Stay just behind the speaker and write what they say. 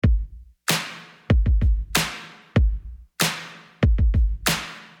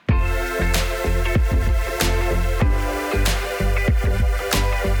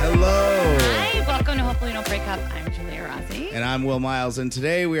I'm Will Miles, and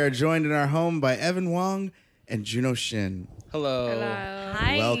today we are joined in our home by Evan Wong and Juno Shin. Hello.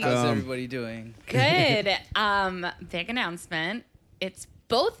 Hi. Welcome. How's everybody doing? Good. Big announcement. It's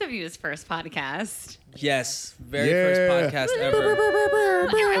both of you's first podcast. Yes, very first podcast ever.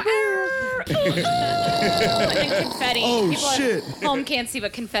 And then confetti. Oh, People shit. at home can't see,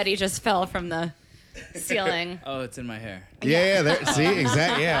 but confetti just fell from the ceiling. Oh, it's in my hair. Yeah, there, see,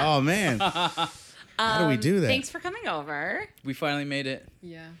 exactly. Yeah, oh man. How do we do that? Thanks for coming over. We finally made it.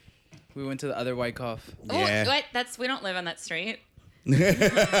 Yeah. We went to the other Wyckoff. Yeah. Oh, what? We don't live on that street. Avenue.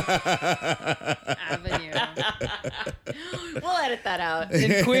 We'll edit that out.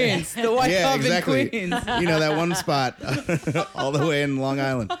 In Queens. The Wyckoff Yeah, exactly. in Queens. You know, that one spot all the way in Long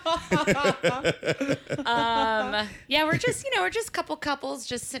Island. Yeah, we're just a couple couples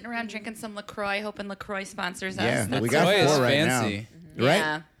just sitting around drinking some LaCroix, hoping LaCroix sponsors us. Yeah, That's we got LaCroix is 4 right fancy. now. Right?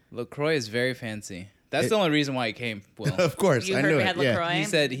 Yeah. LaCroix is very fancy. That's the only reason why I came, Will. Of course, You I heard knew we it. had Yeah. LaCroix?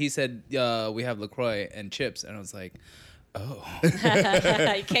 He said we have LaCroix and chips, and I was like, oh. You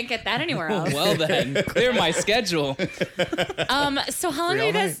can't get that anywhere else. Well then, clear my schedule. So how long Free have you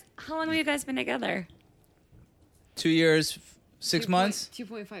all guys? How long have you guys been together? 2 years, 6 months.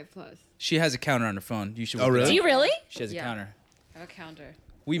 2.5 plus. She has a counter on her phone. You should. Oh, look it really? up. Do you really? She has a Yeah. counter. I have a counter.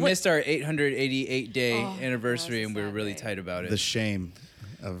 We What- missed our 888-day Oh, anniversary, that was and we were sad really day. tight about it. The shame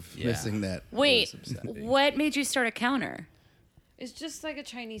of Yeah. missing that. Wait, was upsetting. what made you start a counter? It's just like a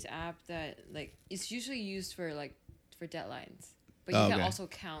Chinese app that like it's usually used for deadlines, but you Oh, can okay. also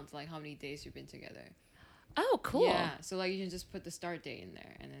count like how many days you've been together. Oh, cool. Yeah. So like you can just put the start date in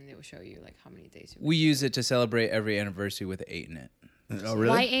there, and then it will show you like how many days. We use it to celebrate every anniversary with an 8 in it Oh, really?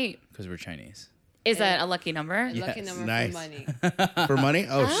 Why 8? because we're Chinese. Is that a lucky number? Yeah. Lucky Yes. number Nice. for money. For money?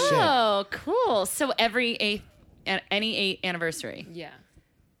 Oh, Oh, cool. So any 8th anniversary. Yeah.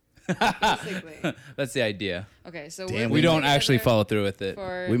 Basically. That's the idea. Okay. So Damn, We We don't together actually follow through with it.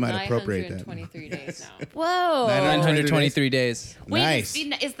 For We might appropriate that. 923 days now. Whoa. 923 days. shit. Wait, Nice.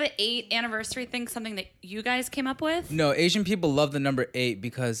 is the 8th anniversary thing something that you guys came up with? No, Asian people love the number 8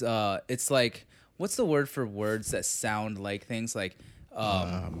 because it's like, what's the word for words that sound like things like,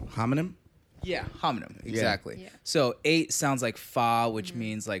 Homonym? yeah, homonym, exactly. Yeah. So 8 sounds like fa, which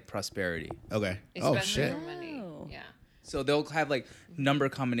means like prosperity. Okay. Oh, Especially shit. for money. Oh. Yeah. So they'll have like number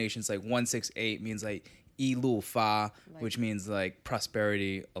combinations like 168 means like ilu fa, which means like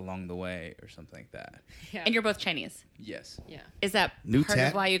prosperity along the way or something like that. Yeah. And you're both Chinese. Yes. Yeah. Is that New part tat?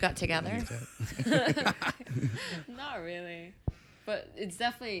 of why you got together? Not really, but it's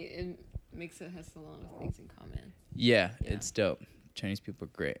definitely it makes it has a lot of things in common. Yeah, it's dope. Chinese people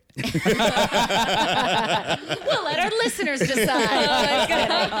are great. We'll let our listeners decide.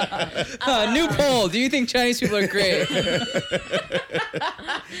 New poll. Do you think Chinese people are great?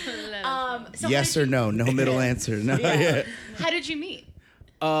 So Yes or no? No middle answer. No. Yeah. How did you meet?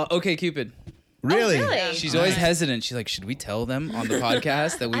 Okay, Cupid. Really? Oh, really? She's always hesitant. She's like, should we tell them on the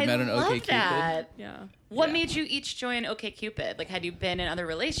podcast that we I met on love OkCupid? that. Yeah. What Yeah. made you each join OkCupid? Like, had you been in other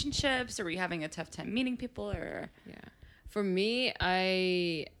relationships, or were you having a tough time meeting people, or? Yeah. For me,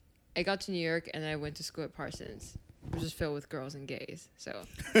 I got to New York and I went to school at Parsons, which is filled with girls and gays. So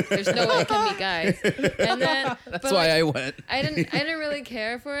there's no way I can meet guys. And then That's why I went. I didn't really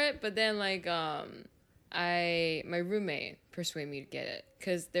care for it, but then like my roommate persuaded me to get it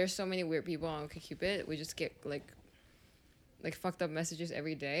because there's so many weird people on OkCupid. We just get like fucked up messages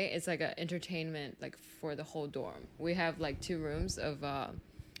every day. It's like an entertainment like for the whole dorm. We have like 2 rooms of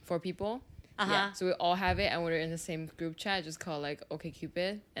 4 people. Uh-huh. Yeah, so we all have it, and we're in the same group chat, just called like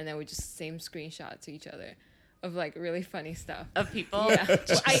OkCupid, and then we just same screenshot to each other of like really funny stuff. Of people? Yeah.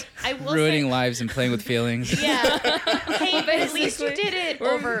 Well, I will Ruining say, lives and playing with feelings. yeah. Hey, but at least you Basically. did it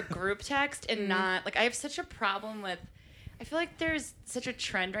over group text and not, like, I have such a problem with, I feel like there's such a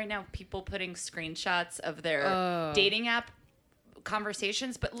trend right now of people putting screenshots of their Oh. dating app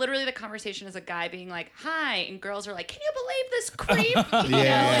conversations, but literally the conversation is a guy being like, hi, and girls are like, can you believe this creep? You know,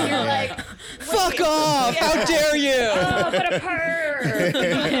 and you're like, Fuck off! How dare you! oh, what a perv.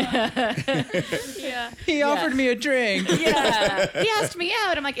 Yeah. He offered me a drink. Yeah. He asked me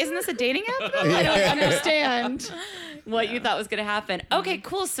out. I'm like, isn't this a dating app? though? I don't understand what you thought was going to happen. Okay,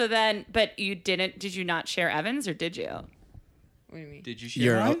 cool. So then, but did you not share Evan's, or did you? What do you mean? Did you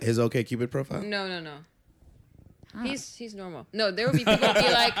share mine? His OkCupid profile? No. He's normal. No, there would be people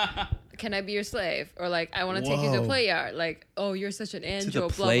be like, "Can I be your slave?" Or like, "I want to take you to the Whoa. play yard." Like, "Oh, you're such an angel." To the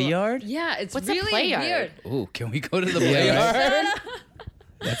blah, blah, play blah. yard? Yeah, it's What's a really play yard? weird. Ooh, can we go to the play Yeah, yard?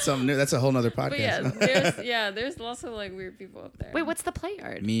 That's something new. That's a whole nother podcast. But there's lots of like weird people up there. Wait, what's the play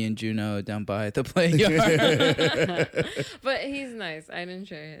yard? Me and Juno down by the play yard. But he's nice. I didn't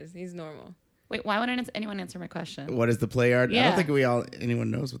share his. He's normal. Wait, why wouldn't anyone answer my question? What is the play yard? I Yeah. don't think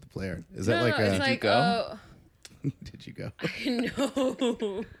anyone knows what the play yard is. That No, like it's a? like, go? Did you go?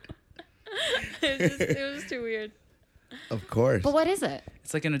 no. it was too weird. Of course. But what is it?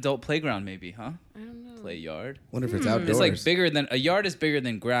 It's like an adult playground, maybe, huh? I don't know. Play yard. Wonder if it's outdoors. It's like bigger than a yard is bigger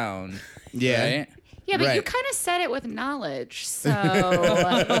than ground. Yeah. Right? Yeah, but you Right. kind of said it with knowledge. So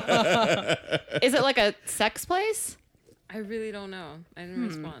is it like a sex place? I really don't know. I didn't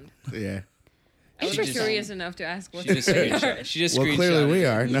respond. Yeah. I was Interesting. curious enough to ask what She just the screenshot. She just Well, clearly screenshotted we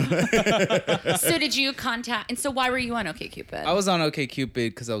it. are. No. So did you contact? And so why were you on OkCupid? I was on OkCupid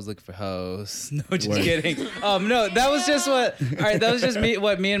because I was looking for hoes. No, just Word. kidding. No, that was just what. All right, that was just me.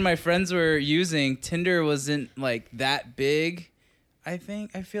 What me and my friends were using. Tinder wasn't like that big. I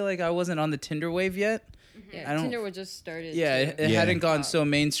feel like I wasn't on the Tinder wave yet. Yeah, I don't- Tinder was just started. Yeah, it Yeah. hadn't gone so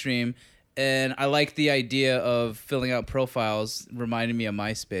mainstream, and I liked the idea of filling out profiles. Reminded me of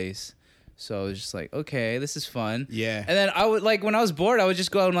MySpace. So I was just like, okay, this is fun. Yeah. And then I would when I was bored, I would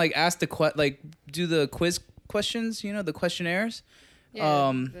just go out and ask do the quiz questions, the questionnaires.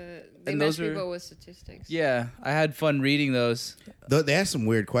 Yeah, they and match those were- people with statistics. Yeah, I had fun reading those. They have some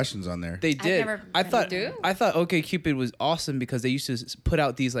weird questions on there. They did. never I read thought them. I thought OkCupid was awesome because they used to put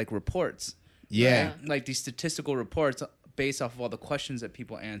out these reports, Yeah. like these statistical reports based off of all the questions that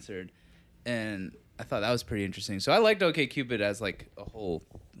people answered, and I thought that was pretty interesting. So I liked OkCupid as a whole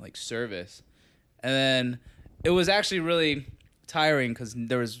service, and then it was actually really tiring because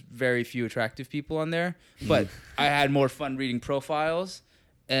there was very few attractive people on there, but I had more fun reading profiles.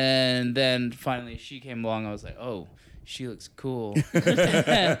 And then finally she came along. I was like, oh, she looks cool.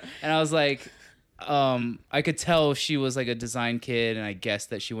 And I was like, I could tell she was a design kid, and I guessed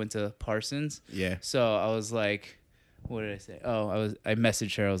that she went to Parsons. Yeah. So I was like, what did I say? Oh, I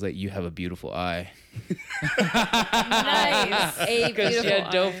messaged her. I was like, you have a beautiful eye. Nice. A Because she beautiful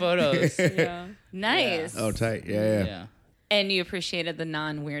had dope eye. photos. Yeah. Nice. Oh, tight. Yeah. Yeah. And you appreciated the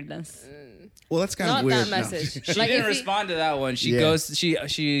non-weirdness. Well, that's kind Not of weird. that No. message. She Like, didn't if he- respond to that one. She Yeah.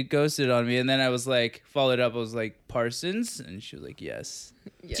 she ghosted on me, and then I was followed up. I was like, Parsons, and she was like, yes.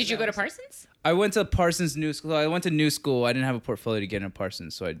 Yeah, Did you that go to was- Parsons? I went to Parsons New School. I went to New School. I didn't have a portfolio to get into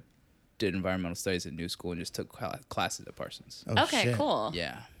Parsons, so I did environmental studies at New School and just took classes at Parsons. Oh, Okay, shit. cool.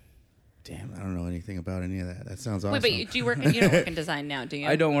 Yeah. Damn, I don't know anything about any of that. That sounds awesome. Wait, but you don't work in design now, do you?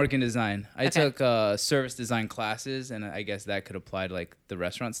 I don't work in design. I Okay. took service design classes, and I guess that could apply to the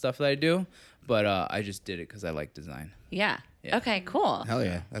restaurant stuff that I do. But I just did it because I like design. Yeah. Yeah. Okay, cool. Hell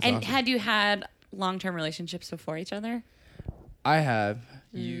yeah. That's And awesome. had you had long-term relationships before each other? I have.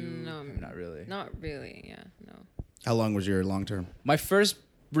 You No, not really. Not really. Yeah. No. How long was your long term? My first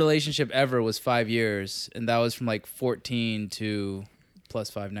relationship ever was 5 years, and that was from 14 to plus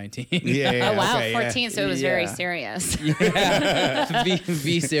 5, 19. Yeah. Oh wow, okay, yeah. 14. So it was very Yeah. serious. Yeah.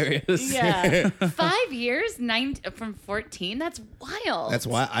 Be serious. Yeah. 5 years, from 14. That's wild. That's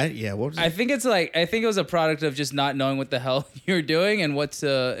why what was it? I think it was a product of just not knowing what the hell you're doing and what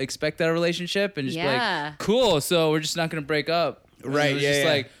to expect out of a relationship, and just be Yeah. like, cool, so we're just not gonna break up. And Right, it was yeah, just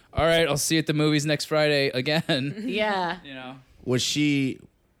yeah. all right, I'll see you at the movies next Friday again. Yeah. Was she?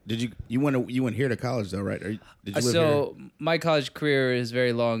 Did you went here to college though, right? Or did you live So my college career is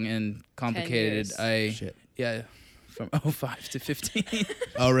very long and complicated. years. I Shit. yeah, from 05 to 15. here?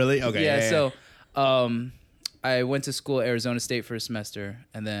 Oh, really? Okay. yeah, so I went to school at Arizona State for a semester,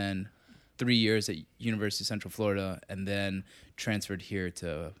 and then 3 years at University of Central Florida, and then transferred here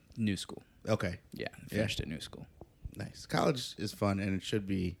to New School. Okay. Yeah, finished at New School. Nice. College is fun, and it should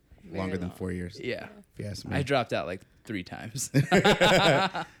be longer than long. 4 years. Yeah, If you ask me. I dropped out 3 times.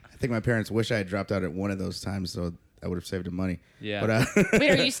 I think my parents wish I had dropped out at one of those times, so I would have saved them money. Yeah. But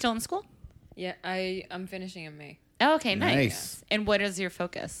Wait, are you still in school? Yeah. I'm finishing in May. Oh, okay, nice. Nice. And what is your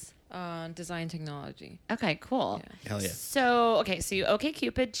focus? Design technology. Okay, cool. Yeah. hell yeah. So, so you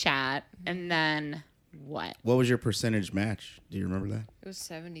Cupid chat, and then what? What was your percentage match? Do you remember that? It was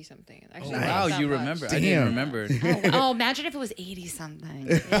 70 something. Oh, Actually, Nice. wow, not that you much. remember? I Damn. didn't remember. Oh, imagine if it was 80 something.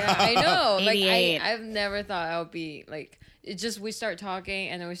 Yeah, I know. 88. I've never thought I would be it just we start talking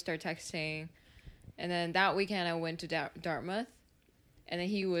and then we start texting, and then that weekend I went to Dartmouth, and then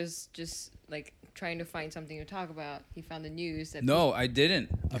he was just trying to find something to talk about. He found the news that No, I didn't.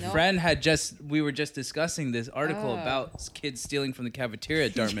 A No? friend we were just discussing this article Oh. about kids stealing from the cafeteria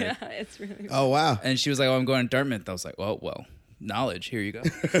at Dartmouth. yeah, it's really Oh wow. And she was like, oh, I'm going to Dartmouth. I was like, well, knowledge. Here you go.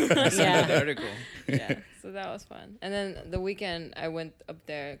 Yeah. The article. yeah. So that was fun. And then the weekend I went up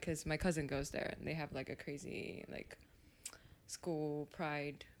there because my cousin goes there, and they have a crazy school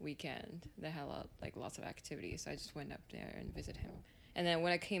pride weekend. They had lots of activities. So I just went up there and visit him. And then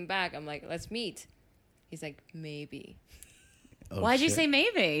when I came back, I'm like, let's meet. He's like, maybe. Oh, Why'd you shit. say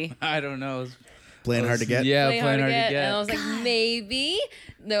maybe? I don't know. Playing hard to get? Yeah, Playing playing hard to get. And I was like, maybe.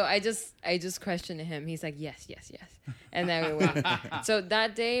 No, I just questioned him. He's like, yes. And then we went. So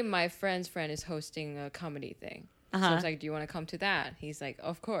that day, my friend's friend is hosting a comedy thing. So I was like, do you want to come to that? He's like,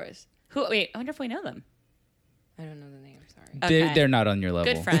 of course. Who? Wait, I wonder if we know them. I don't know the name. Sorry. Okay. They're not on your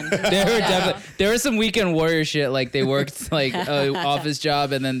level. Good friend. There was some weekend warrior shit. Like they worked like a office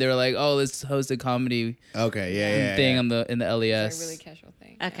job, and then they were like, "Oh, let's host a comedy Okay, yeah. thing in the It's LES." a really casual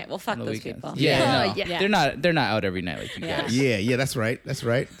thing. Okay, well, fuck on the those weekends. people. Yeah, Yeah. no. Yeah. They're not out every night like you Yeah. guys. Yeah, that's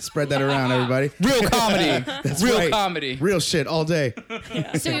right. Spread that around, everybody. Real comedy. That's Real right. comedy. Real shit all day.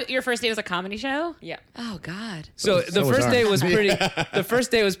 So your first day was a comedy show? Yeah. Oh God. So So the was first day ours. was pretty. The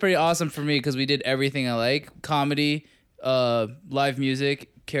first day was pretty awesome for me because we did everything I like: comedy, live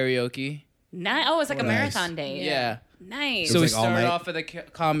music, karaoke. Oh, it's like a Nice. marathon day. Yeah. Nice. So we was like all started night? off at a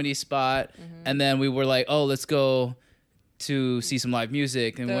comedy spot, and then we were like, "Oh, let's go to see some live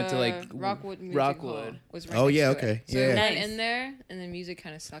music," and we went to like Rockwood Music Rockwood. Hall was right Oh, next yeah, to it. okay. So Yeah. we went Nice. in there, and the music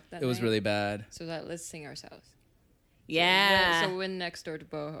kind of sucked that It was night. really bad. So that let's sing ourselves. yeah. So we went next door to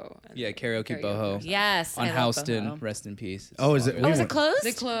Boho. and Yeah, karaoke boho Yes. on I love Houston. Boho. Rest in peace. Oh, is it- Oh, is we it closed?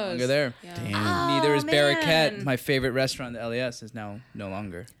 They closed. You're there. Yeah. Damn. Oh, Neither is Barraquette. man. My favorite restaurant, the LES, is now no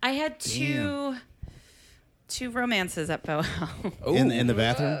longer. I had two romances at Boho. In the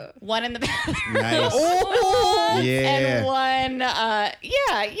bathroom? One in the bathroom. Nice. And Yeah. one,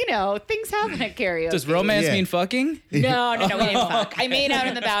 things happen at karaoke. Does romance Yeah. mean fucking? No, we didn't fuck. I made out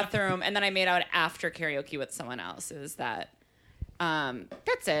in the bathroom, and then I made out after karaoke with someone else. It was that.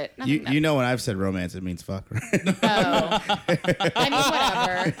 That's it. Nothing You know when I've said romance, it means fuck, right? I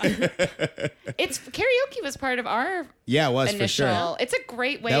mean, whatever. It's karaoke was part of our Yeah, it was initial. for sure. It's a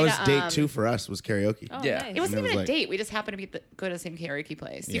great way That was to. date 2 for us was karaoke. Oh, Yeah. nice. It wasn't And it even was a like- date. We just happened to go to the same karaoke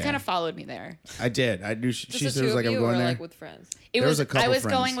place. You Yeah. kind of followed me there. I did. I knew she Just said the it was two like of I'm you going or there. like with friends? It There was a couple I was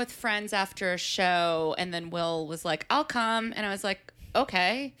friends. going with friends after a show, and then Will was like, "I'll come," and I was like,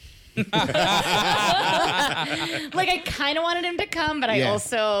 "Okay." Like I kind of wanted him to come, but I Yeah.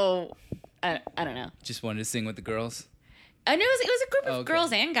 also, I don't know. Just wanted to sing with the girls. I knew it was a group of Okay.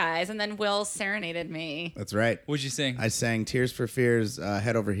 girls and guys, and then Will serenaded me. That's right. What'd you sing? I sang Tears for Fears,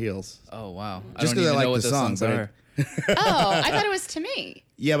 Head Over Heels. Oh wow! I Just don't 'cause I even like know what the those song, songs but are. Oh, I thought it was to me.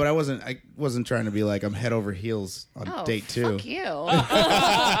 Yeah, but I wasn't trying to be like I'm head over heels on Oh, date 2. fuck you. You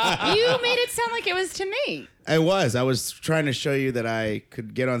made it sound like it was to me. I was trying to show you that I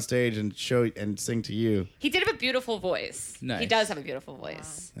could get on stage and show and sing to you. He did have a beautiful voice. He Nice. does have a beautiful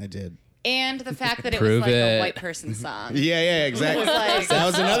voice. I did. And the fact that it Prove was like it. a white person song. Yeah, exactly. It was like- That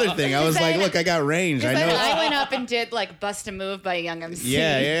was another thing. I was like, look, I got range. I Because then know. I went up and did like Bust a Move by Young MC.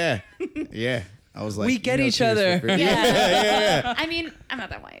 Yeah. Yeah. I was like, We get you know, each Tears for other. Fears. Yeah. yeah. I mean, I'm not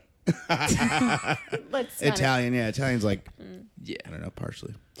that white. Let's not- Italian, yeah. Italian's like, Yeah, I don't know,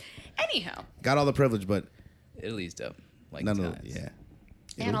 partially. Anyhow, Got all the privilege, but Italy's dope. Like none of times. yeah.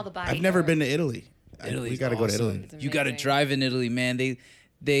 and all the body. I've never hair. been to Italy. Italy's We got to go to awesome. Italy. It's You got to amazing. drive in Italy, man.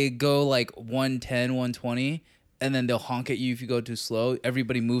 They go like 110, 120, and then they'll honk at you if you go too slow.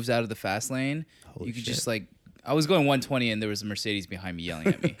 Everybody moves out of the fast lane. Holy you could shit. just like, I was going 120 and there was a Mercedes behind me yelling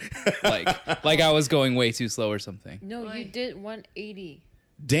at me, like I was going way too slow or something. No, you Boy. did 180.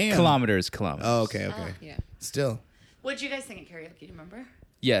 Damn. Kilometers. Oh, okay. Yeah. Still. What'd you guys think at karaoke? Do you remember?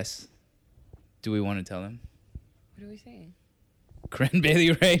 Yes. Do we want to tell them? What are we saying? Corinne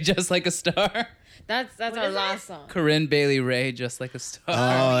Bailey Ray, just like a star. That's What our is last it? song. Corinne Bailey Ray, just like a star.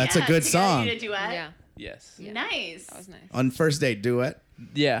 Oh, that's a Yeah, good together song. You did a duet? Yeah, Yes. Yeah. Nice. that was nice. On first date duet.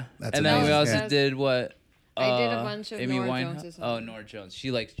 Yeah. That's and then we amazing. also Yeah. did what? I did a bunch of Amy Nora Winehouse. Jones's Oh, songs. Nora Jones. She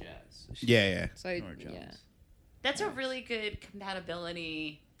likes jazz. So she- Yeah. So I, Nora Jones. yeah. That's a really good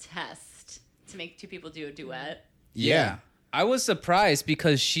compatibility test to make two people do a duet. Yeah. I was surprised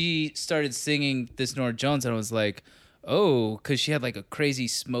because she started singing this Nora Jones and I was like, oh, because she had like a crazy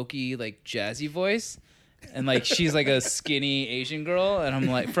smoky, like jazzy voice. And like she's like a skinny Asian girl and I'm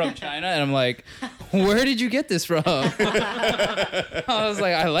like from China and I'm like, where did you get this from? I was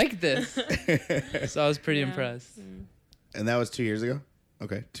like, I like this. So I was pretty Yeah. impressed. And that was 2 years ago.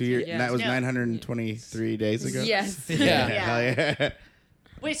 Okay, 2 years. Yeah. And that was Yeah. 923 days ago. Yes. Yeah. Yeah. Hell yeah.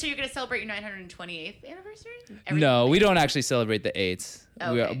 Wait, so you're going to celebrate your 928th anniversary? No, we don't actually celebrate the eights.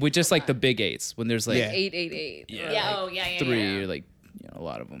 Okay. We just like the big eights when there's like Yeah. 888. Yeah. Yeah, oh, yeah, yeah, three yeah. or like a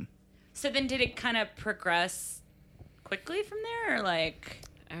lot of them. So then did it kind of progress quickly from there, or like...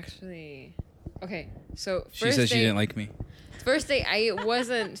 Actually, okay. So She first said she day, didn't like me. First day, I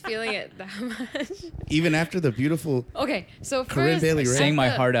wasn't feeling it that much. Even after the beautiful. Okay, so Corinne first, Bailey Ray. Sang my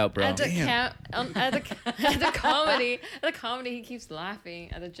at the- heart out, bro. At the, Damn. at the comedy, he keeps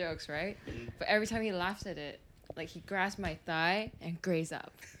laughing at the jokes, right? But every time he laughs at it, like he grabs my thigh and grazed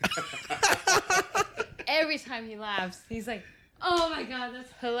up. Every time he laughs, he's like, "Oh my god,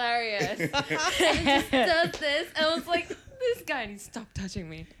 that's hilarious!" And he just does this, and I was like, "This guy needs to stop touching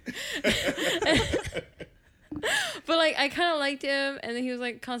me." But like, I kind of liked him, and then he was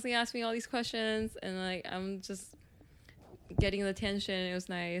like constantly asking me all these questions, and like I'm just getting the attention. It was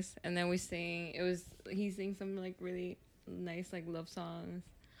nice, and then we sing. He sang some like really nice like love songs.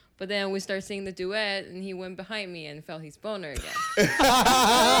 But then we started singing the duet, and he went behind me and felt his boner again. Boner?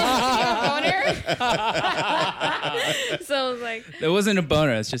 So I was like, That wasn't a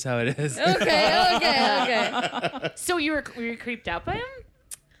boner. That's just how it is. okay. So were you creeped out by him?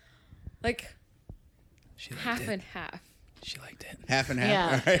 Like She liked half it. and half. She liked it. Half and half. Yeah.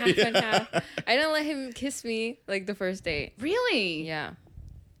 All right. Half and half. I didn't let him kiss me like the first date. Really? Yeah.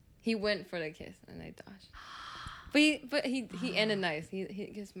 He went for the kiss, and I dodged. But he ended nice. He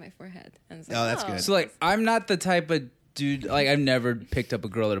kissed my forehead. And I was like, Oh, that's good. So like, I'm not the type of dude. Like, I've never picked up a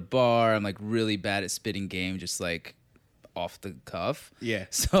girl at a bar. I'm like really bad at spitting game, just like off the cuff. Yeah.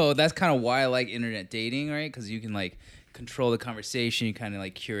 So that's kind of why I like internet dating, right? Because you can like control the conversation. You kind of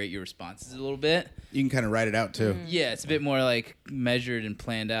like curate your responses a little bit. You can kind of write it out too. Yeah, it's a bit more like measured and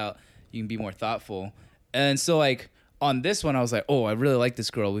planned out. You can be more thoughtful. And so like on this one, I was like, oh, I really like this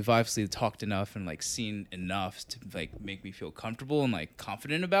girl. We've obviously talked enough and like seen enough to like make me feel comfortable and like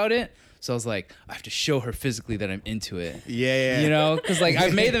confident about it. So I was like, I have to show her physically that I'm into it. Yeah. You know, because like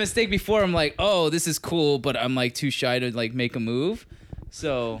I've made the mistake before. I'm like, oh, this is cool, but I'm like too shy to like make a move.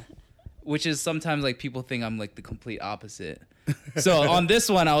 So, which is sometimes like people think I'm like the complete opposite. So on this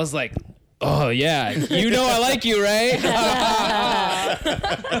one, I was like, oh yeah, you know I like you, right?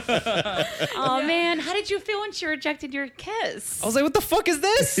 Oh man, how did you feel when she rejected your kiss? I was like, what the fuck is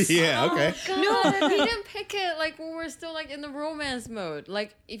this? Yeah. Okay. no, he didn't pick it like when we're still like in the romance mode.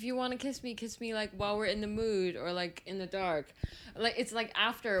 Like if you want to kiss me like while we're in the mood or like in the dark. Like it's like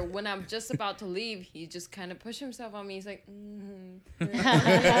after when I'm just about to leave, he just kind of pushed himself on me. He's like,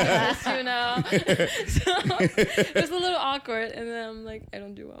 kiss you now. So it was a little awkward, and then I'm like, I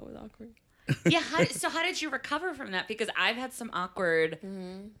don't do well with awkward. Yeah. How did you recover from that? Because I've had some awkward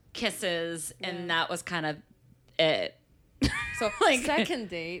kisses, and that was kind of it. So Like- second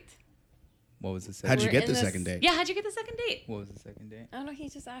date. What was the second? How'd you We're get in the this- second date? Yeah. How'd you get the second date? What was the second date? I don't know. He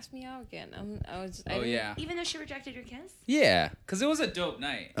just asked me out again. I Oh didn't- yeah, Even though she rejected your kiss? yeah, because it was a dope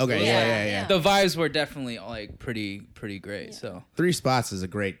night. Okay. Yeah. Yeah. The vibes were definitely like pretty great. Yeah. So 3 spots is a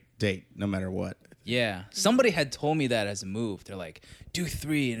great date, no matter what. yeah, somebody had told me that as a move. They're like, do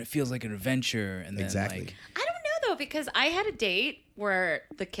 3 and it feels like an adventure. And then Exactly. like, I don't know though, because I had a date where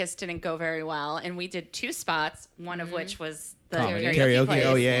the kiss didn't go very well, and we did 2 spots, one of which was the Comedy. karaoke Karaoke. place.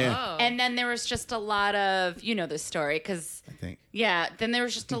 Oh yeah. Oh. And then there was just a lot of, you know, the story, because I think. yeah, then there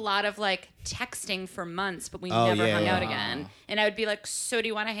was just a lot of like texting for months, but we Oh, never yeah, hung yeah. out again. And I would be like, so do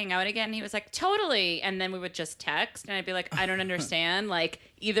you want to hang out again? And he was like, totally. And then we would just text, and I'd be like, I don't understand. Like,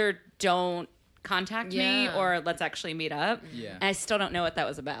 either don't contact me Yeah. or let's actually meet up. Yeah. And I still don't know what that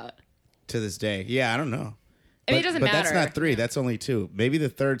was about. To this day. Yeah. I don't know. I mean, it doesn't but matter. that's not 3. That's only 2. Maybe the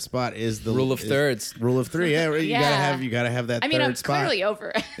third spot is the Rule of thirds. Rule of 3. Yeah. You Yeah. gotta have that I mean, third I'm spot. clearly over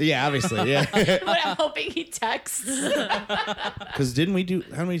it. Yeah. Obviously. Yeah. But I'm hoping he texts. Because didn't we do?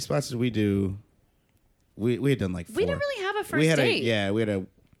 How many spots did we do? We had done like 4. We didn't really have a first we had date. we had a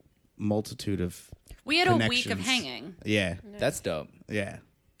multitude of. We had a week of connections. hanging. Yeah. that's dope. Yeah.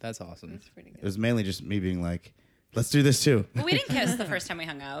 That's awesome. It's pretty It good. was mainly just me being like, let's do this too. But we didn't kiss the first time we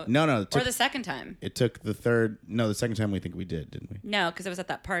hung out. No. It Or took, the second time. it took the third. No, the second time we think we did, didn't we? No, because it was at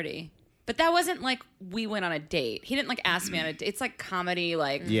that party. But that wasn't like we went on a date. He didn't like ask me on a date. It's like comedy,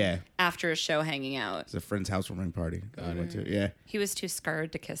 like Yeah. after a show hanging out. It's a friend's housewarming party. that we went to. Yeah. He was too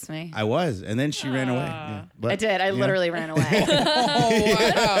scarred to kiss me. I was, and then she ran away. Yeah. But, I did. I you know, literally ran away. Oh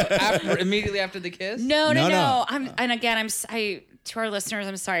wow! Immediately after the kiss. No. No. And again, to our listeners,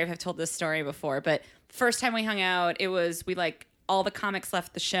 I'm sorry if I've told this story before, but first time we hung out, it was we like all the comics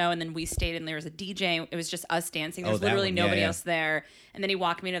left the show, and then we stayed, and there was a DJ. It was just us dancing. There Oh, was that literally one. Yeah, nobody yeah. else there. And then he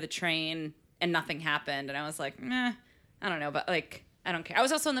walked me to the train, and nothing happened. And I was like, meh, I don't know, but like, I don't care. I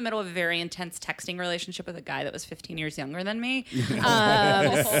was also in the middle of a very intense texting relationship with a guy that was 15 years younger than me.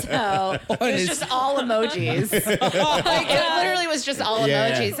 So it was just all emojis. Like, it literally was just all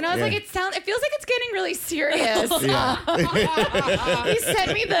Yeah, emojis. And I was yeah. like, it feels like it's getting really serious. Yeah. He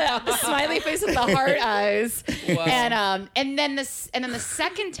sent me the smiley face with the heart eyes. Wow. And then the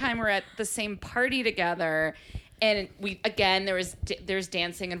second time we're at the same party together, and there's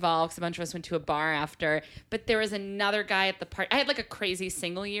dancing involved 'cause a bunch of us went to a bar after, but there was another guy at the party. I had like a crazy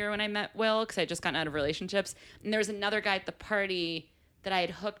single year when I met Will, because I had just gotten out of relationships, and there was another guy at the party that I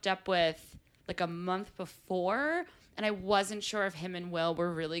had hooked up with like a month before, and I wasn't sure if him and Will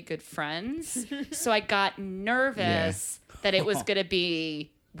were really good friends. So I got nervous that it was going to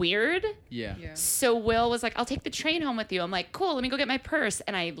be weird. Yeah. So Will was like, I'll take the train home with you. I'm like, cool, let me go get my purse.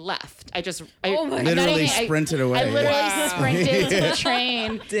 And I left. Oh my Literally sprinted away. I literally Wow. sprinted to the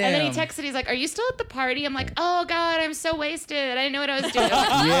train. And then he Damn. texted, he's like, are you still at the party? I'm like, oh God, I'm so wasted. I didn't know what I was doing.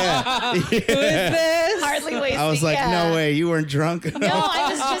 Yeah. this? Hardly wasted. I was like, yeah. no way, you weren't drunk. No,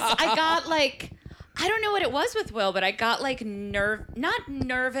 I got like, I don't know what it was with Will, but I got like not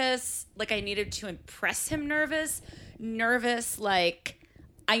nervous, like I needed to impress him nervous, like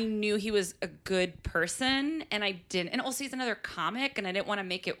I knew he was a good person and I didn't. And also he's another comic and I didn't want to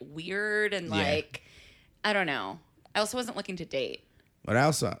make it weird and like, I don't know. I also wasn't looking to date. But I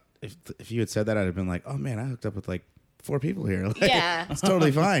also, if you had said that, I'd have been like, oh man, I hooked up with like 4 people here. Like, Yeah. It's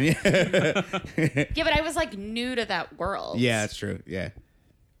totally fine. Yeah. Yeah, but I was like new to that world. Yeah, that's true. Yeah.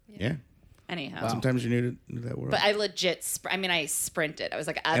 Yeah. Anyhow. Sometimes you're new to that world. But I legit, I sprinted. I was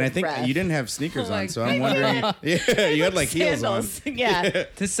like out and I of think breath. you didn't have sneakers Oh my on, so I'm wondering. Yeah, you had like heels on. Sandals. Yeah.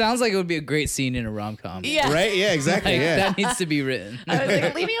 This sounds like it would be a great scene in a rom-com. Yeah. Right? Yeah, exactly. Like, Yeah. that needs to be written. I was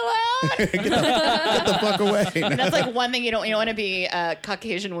like, leave me alone. Get the fuck away. That's like one thing you don't want to be a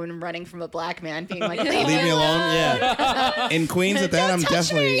Caucasian woman running from a black man being like, leave Leave me alone. Yeah. In Queens at that, Don't I'm touch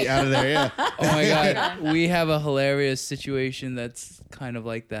definitely me. out of there. Yeah. Oh my God. We have a hilarious situation that's kind of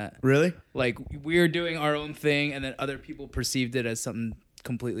like that. Really? Like we're doing our own thing and then other people perceived it as something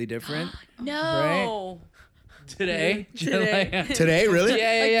completely different. No. Today? Today. Today? Really?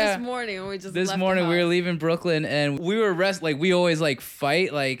 Yeah, Like yeah. this morning when we just This left morning the we were house. leaving Brooklyn and we were like we always like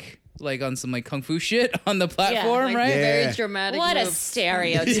fight like on some like kung fu shit on the platform, like, right? Yeah. very dramatic. What a moves.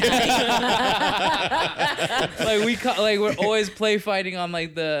 stereotype. Like we're always play fighting on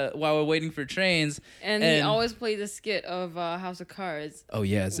like while we're waiting for trains. And he always played the skit of House of Cards Oh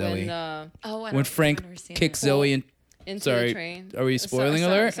yeah, Zoe. when Oh, I don't When Frank I've never seen kicks it. Zoe in. into Sorry, the train. are we spoiling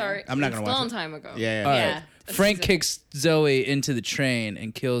alert? Sorry, I'm not gonna it's a watch long it. time ago. Yeah. All Yeah. right. Yeah. Frank kicks Zoe into the train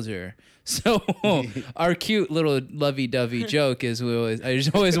and kills her. So our cute little lovey-dovey joke is I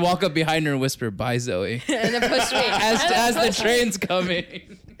just always walk up behind her and whisper, "Bye, Zoe," And then push me. as the train's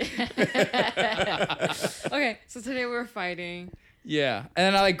coming. Okay, so today we were fighting. Yeah, and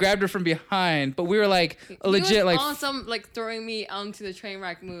then I like grabbed her from behind, but we were like He legit was like, on some like throwing me onto the train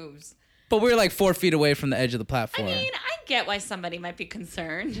rack moves. but we were like 4 feet away from the edge of the I platform. mean, I get why somebody might be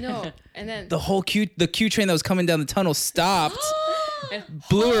concerned. No, and then The whole Q train that was coming down the tunnel stopped, and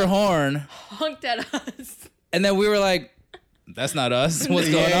blew her horn, honked at us. and then we were like, "That's not us. What's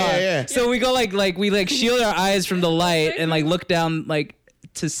Yeah, going on?" yeah, yeah. So we go like we like shield our eyes from the light and like look down like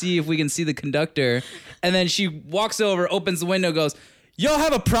to see if we can see the conductor, and then she walks over, opens the window, goes, "Y'all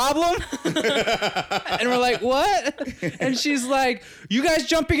have a problem?" And we're like, "What?" And she's like, "You guys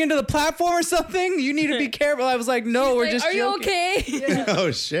jumping into the platform or something? You need to be careful." I was like, "No, we're Like, just are you joking." okay? Oh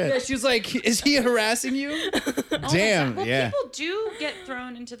Yeah, shit. she was like, "Is he harassing you?" Damn. Well, Yeah. people do get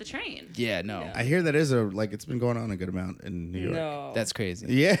thrown into the train. Yeah, no, I hear that is it's been going on a good amount in New York. No. that's crazy.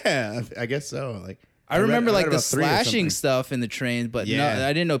 Yeah, I guess so. Like I remember read like the about 3 or slashing something. stuff in the trains, but no, Yeah.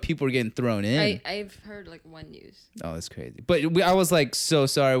 I didn't know people were getting thrown in. I've heard like one news. Oh, that's crazy. But I was like, so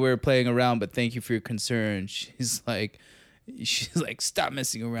sorry we were playing around, but thank you for your concern. She's like, stop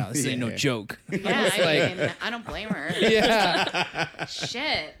messing around. This ain't no Yeah. joke. Yeah, It's like- I mean, I don't blame her. Yeah.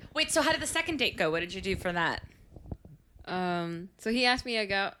 Shit. Wait, so how did the second date go? What did you do for that? So he asked me to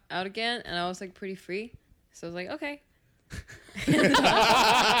go out again, and I was like pretty free. So I was like, okay.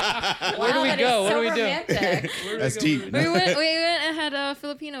 Where do we that go? is What so do we do? romantic. That's deep. We went and had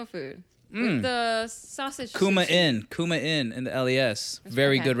Filipino food with the sausage. Kuma sushi. Inn in the LES.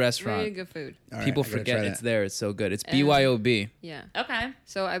 Very okay. good restaurant. Very good food. All right, People I gotta forget try it's that. there. It's so good. It's And- BYOB. Yeah. Okay.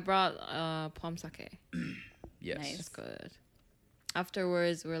 So I brought plum sake. Yes. Nice. It's good.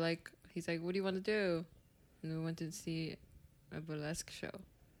 Afterwards, he's like, what do you want to do? And we went to see a burlesque show.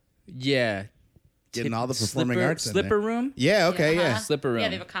 Yeah. Getting all the performing arts in Slipper there. room? Yeah. Okay. Uh-huh. Yeah. Slipper room. Yeah,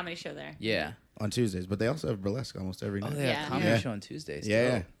 they have a comedy show there. Yeah. On Tuesdays, but they also have burlesque almost every Oh, night. they have Yeah. a comedy Yeah. show on Tuesdays. Yeah,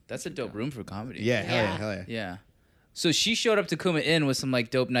 Dope. yeah. That's a dope room for comedy. Yeah. Hell yeah. Yeah. Hell yeah. Yeah. So she showed up to Kuma Inn with some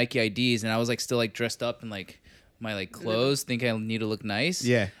like dope Nike IDs, and I was like still like dressed up in like my like clothes, think I need to look nice.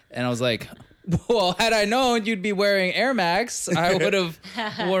 Yeah. And I was like, well, had I known you'd be wearing Air Max, I would have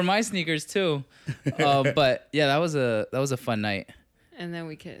wore my sneakers too. But yeah, that was a fun night. And then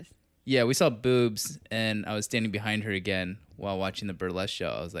we kissed. Yeah, we saw boobs, and I was standing behind her again while watching the burlesque show.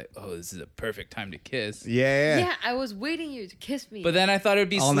 I was like, oh, this is a perfect time to kiss. Yeah. Yeah, I was waiting you to kiss me. But then I thought it would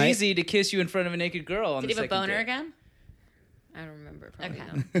be All night? sleazy to kiss you in front of a naked girl. On Did the he have a second boner date. again? I don't remember. Probably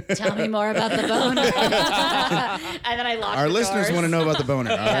Okay. not. Tell me more about the boner. And then I locked Our the listeners doors. want to know about the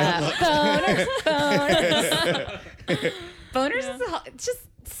boner. All right. Boners. Boners is it's just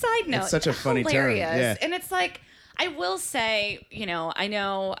side note. It's such a funny term, hilarious. yeah. And it's like, I will say, I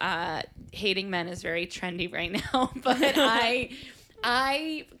know hating men is very trendy right now, but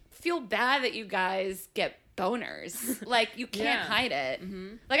I feel bad that you guys get boners. Like, you can't Yeah. hide it.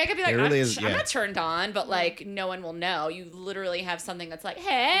 Like, I could be like, It really I'm, is, I'm yeah. not turned on, but like, no one will know. You literally have something that's like,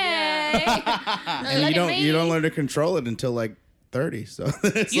 hey, And you don't learn to control it until like 30. So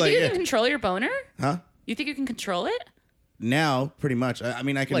it's You like, think you yeah. can control your boner? Huh? You think you can control it? Now, pretty much. I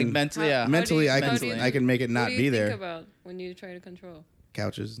mean, I can Like mentally, yeah. mentally, How I do can you- I can make it What not do you be think there. about when you try to control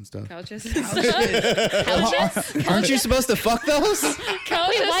Couches and stuff. couches? Couches? Aren't you supposed to fuck those?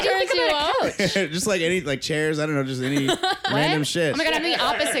 Couches Wait, why do you turns think about a off? couch? Just like any like chairs. I don't know. Just any random shit. Oh my god, I'm the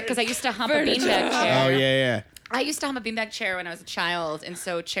opposite because I used to hump a Furniture. beanbag chair. Oh yeah, I used to hump a beanbag chair when I was a child, and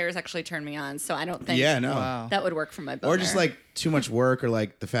so chairs actually turned me on. So I don't think yeah. No. Wow. that would work for my boner. Or just like too much work, or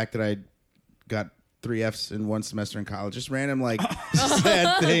like the fact that I got 3 Fs in one semester in college. Just random like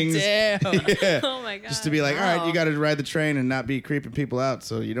sad things. Damn. Yeah. Oh my god. Just to be like, all right, Wow. you got to ride the train and not be creeping people out,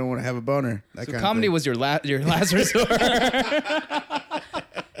 so you don't want to have a boner. That So kind comedy of thing. was your last resort.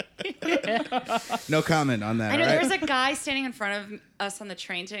 No comment on that. I know all there right? was a guy standing in front of us on the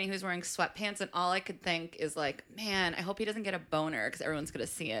train today who was wearing sweatpants, and all I could think is like, man, I hope he doesn't get a boner because everyone's gonna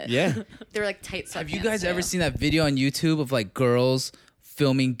see it. Yeah. They were like tight sweatpants. Have you guys too. ever seen that video on YouTube of like girls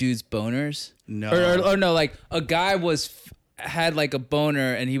filming dudes' boners? No. Or no, like a guy had like a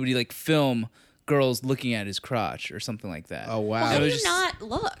boner and he would like film girls looking at his crotch or something like that. Oh wow. How It do was you just- not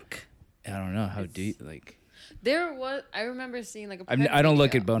look? I don't know how do you like. There was. I remember seeing like a. I prank don't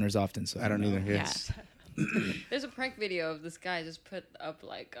look video. at boners often, so I don't know. either. Yeah. Yes. There's a prank video of this guy just put up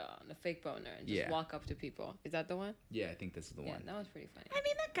like the fake boner and just Yeah. walk up to people. Is that the one? Yeah, I think this is the Yeah, one. that was pretty funny. I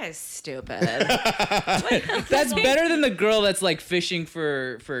mean, that guy's stupid. That's better than the girl that's like fishing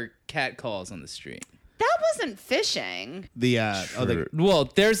for cat calls on the street. That wasn't fishing. The Well,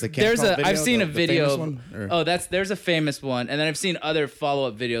 there's cat there's call a video, I've seen a the video. famous Of, one, or- oh, there's a famous one, and then I've seen other follow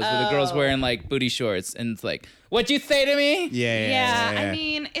up videos where the girl's Oh. wearing like booty shorts, and it's like, "What'd you say to me?" yeah. I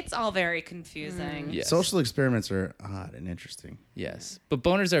mean, it's all very confusing. Yes. Social experiments are odd and interesting. Yes, but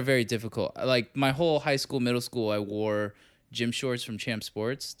boners are very difficult. Like my whole high school, middle school, I wore gym shorts from Champ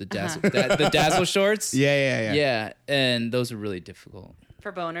Sports, the dazzle, the dazzle shorts. Yeah. Yeah, and those are really difficult.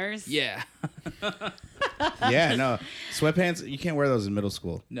 For boners. Yeah, Yeah, no. Sweatpants, you can't wear those in middle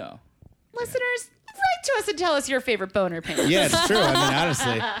school. no. Listeners, write to us and tell us your favorite boner pants. Yeah, it's true. I mean,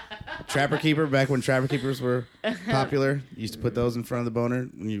 honestly. Trapper Keeper, back when Trapper Keepers were popular, used to put those in front of the boner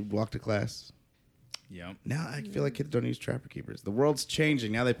when you walk to class. Yep. Now I feel like kids don't use Trapper Keepers. The world's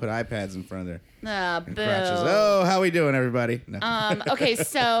changing. Now they put iPads in front of their Boo. crotches. Oh, how we doing, everybody? No. Okay,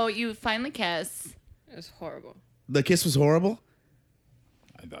 so you finally kiss. It was horrible. The kiss was horrible?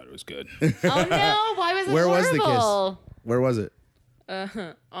 I thought it was good. Oh no! Why was it Where was horrible? the kiss? Where was it?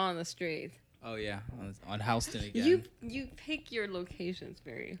 On the street. Oh yeah, on Houston again. You pick your locations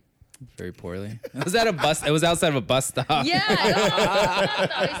very. Very poorly. It was at a bus. It was outside of a bus stop. Yeah. I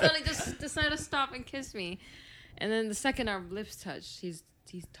know. He suddenly just decided to stop and kiss me, and then the second our lips touched, his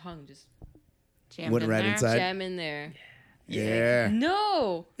tongue just Jammed Went in right there. inside. jam in there. Yeah.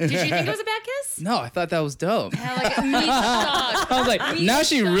 No. Did you think it was a bad kiss? No, I thought that was dope. Yeah, like meat shock. I was like, now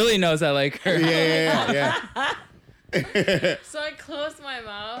she really knows I like her. Yeah. So I closed my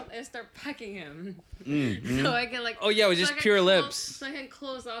mouth and start pecking him, Mm-hmm. so I can like. Oh, yeah, with so just I can pure close- lips. So I can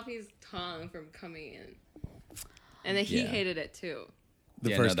close off his tongue from coming in, and then he Yeah. hated it too.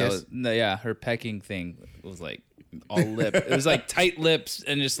 The Yeah, first no, that kiss. was, no, yeah, her pecking thing was like all lip. It was like tight lips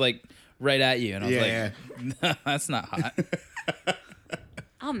and just like right at you. And I was Yeah, like, that's not hot.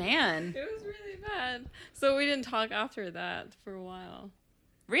 Oh man, It was really bad. So we didn't talk after that for a while,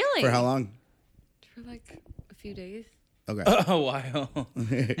 really? For how long? for like a few days. Okay. A while. No,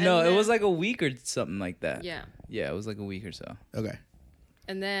 it then- was like a week or something like that. Yeah, Yeah, it was like a week or so. Okay.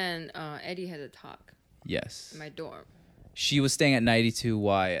 and then Eddie had a talk Yes. in my dorm. She was staying at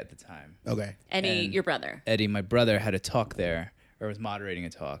 92Y at the time. Okay. Eddie, and- your brother. Eddie, my brother, had a talk there, or was moderating a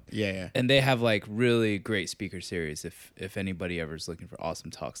talk. Yeah. And they have like really great speaker series. If anybody ever is looking for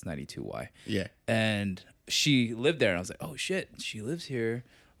awesome talks, 92Y. Yeah. And she lived there, and I was like, oh shit, she lives here.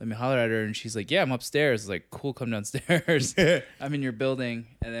 Let me holler at her. And she's like, yeah, I'm upstairs. I was like, cool, come downstairs. I'm in your building.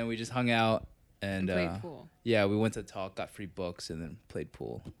 And then we just hung out and Played pool. yeah, we went to talk, got free books, and then played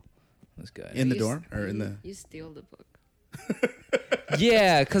pool. It was good. In the You dorm s- or in you- the? You steal the book.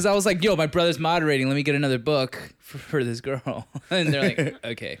 Yeah, because I was like, yo, my brother's moderating. Let me get another book for this girl. And they're like,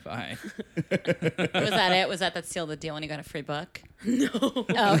 okay, fine. Was that it? Was that seal the deal when you got a free book? No.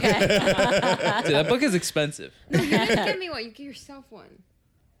 Oh, okay. Dude, that book is expensive. You didn't get me one. You get yourself one.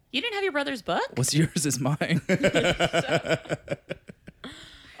 You didn't have your brother's book? What's yours is mine.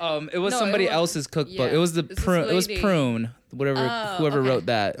 It was No, somebody it was- else's cookbook. yeah, It was the it's this prune. It was lady. Prune. Whatever. Oh, Whoever okay. wrote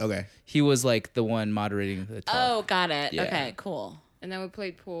that. Okay. He was like the one moderating the talk. Oh, got it. Yeah. Okay, cool. And then we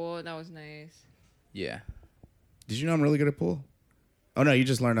played pool. That was nice. Yeah. Did you know I'm really good at pool? Oh no, you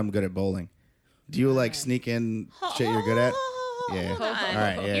just learned I'm good at bowling. Do you like sneak in shit you're good at? Yeah. Hold on. All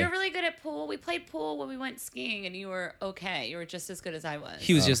right, yeah. You're really good at pool. We played pool when we went skiing, and you were okay. You were just as good as I was.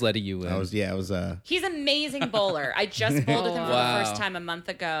 He was just letting you win. I was He's an amazing bowler. I just bowled with him for Wow. the first time a month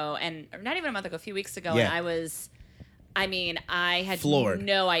ago, or not even a month ago, a few weeks ago, Yeah. and I had Floored.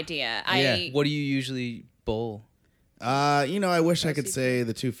 no idea. Yeah. What do you usually bowl? I wish I could say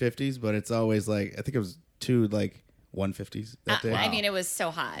the 250s, but it's always like I think it was 150s that day. I mean, it was so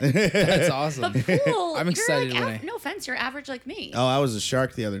hot. That's awesome. But pool, I'm you're excited like when I- no offense, you're average like me. Oh, I was a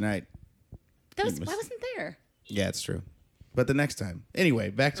shark the other night. I wasn't there. Yeah, it's true. But the next time.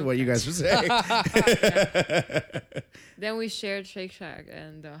 Anyway, back to what you guys were saying. Then we shared Shake Shack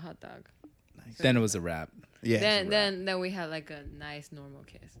and the hot dog. Then it was a wrap. Yeah. Then we had like a nice normal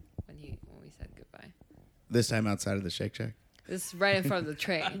kiss when we said goodbye. This time outside of the Shake Shack. This is right in front of the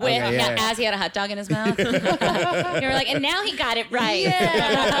train. With, Okay, yeah. as he had a hot dog in his mouth. You were like, and now he got it right.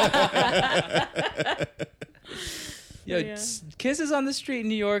 Yo, Yeah. kisses on the street in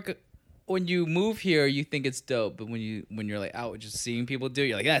New York. When you move here, you think it's dope, but when you're like out just seeing people do it,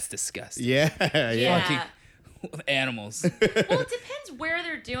 you're like, that's disgusting. Yeah. Yeah. Yeah. Animals. Well, it depends where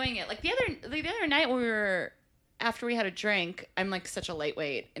they're doing it. Like the other night when we were after we had a drink, I'm like such a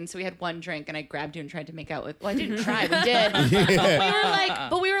lightweight, and so we had one drink, and I grabbed you and tried to make out with. Well, I didn't try, we did.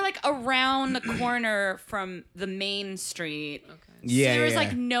 But we were like around the corner from the main street. Okay. Yeah. So there was yeah.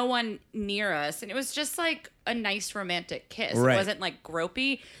 like no one near us, and it was just like a nice romantic kiss. Right. It wasn't like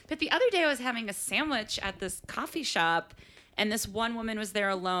gropey. But the other day I was having a sandwich at this coffee shop, and this one woman was there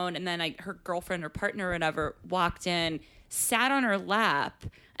alone, and then her girlfriend or partner or whatever walked in, sat on her lap,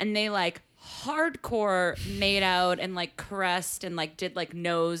 and they like hardcore made out and like caressed and like did like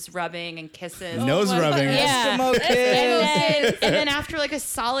nose rubbing and kisses. Nose rubbing. Yeah. Eskimo kiss. And then after like a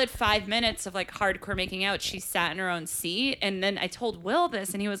solid 5 minutes of like hardcore making out, she sat in her own seat. And then I told Will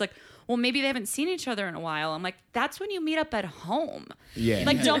this, and he was like, well, maybe they haven't seen each other in a while. I'm like, that's when you meet up at home. Yeah.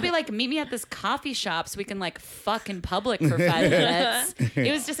 Like, don't be like, meet me at this coffee shop so we can like fuck in public for 5 minutes.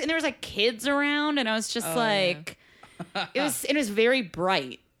 It was just, and there was like kids around, and I was just it was very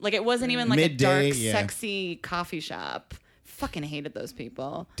bright. Like, it wasn't even like Midday, a dark, yeah. sexy coffee shop. Fucking hated those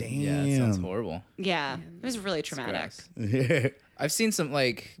people. Damn. Yeah, it sounds horrible. Yeah, it was really traumatic. Gross. I've seen some,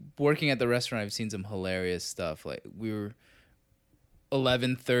 like, working at the restaurant, I've seen some hilarious stuff. Like, we were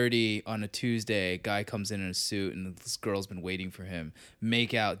 11:30 on a Tuesday, guy comes in a suit, and this girl's been waiting for him.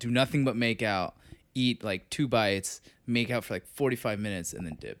 Make out, do nothing but make out, eat, like, 2 bites, make out for, like, 45 minutes, and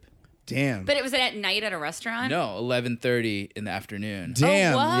then dip. Damn. But it was at night at a restaurant? No, 11:30 in the afternoon.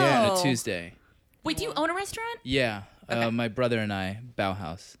 Damn. Oh, whoa. Yeah. On a Tuesday. Wait, do you own a restaurant? Yeah. My brother and I,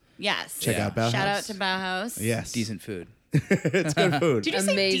 Bauhaus. Yes. Check Yeah. out Bauhaus. Shout out to Bauhaus. Yes. Decent food. It's good food. Did you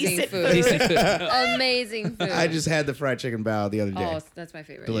say Amazing decent food. Decent food. Amazing food. I just had the fried chicken bao the other day. Oh, that's my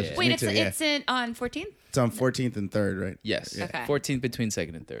favorite. Delicious. Yeah. Wait, Me it's too, yeah. it's in on 14th? It's on 14th and 3rd, right? Yes. Yeah. Okay. 14th between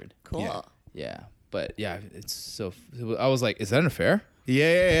 2nd and 3rd. Cool. Yeah. Yeah. But yeah, it's so. I was like, is that an affair?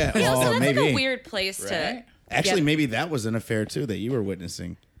 Yeah. Yeah, so Oh, that's maybe. like a weird place to. Right? Actually, Yeah. maybe that was an affair too that you were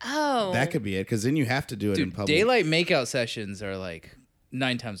witnessing. Oh. That could be it, because then you have to do it in Dude, public. daylight makeout sessions are like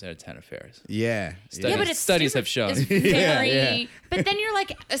 9 times out of 10 affairs. Yeah. Studies- Yeah, but it's studies super- have shown. It's very, Yeah. But then you're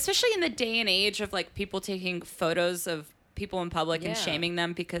like, especially in the day and age of like people taking photos of people in public and Yeah. shaming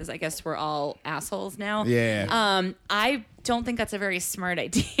them because I guess we're all assholes now. Yeah. I don't think that's a very smart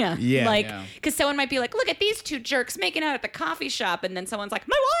idea. Yeah. Like, Yeah. because someone might be like, look at these two jerks making out at the coffee shop. And then someone's like,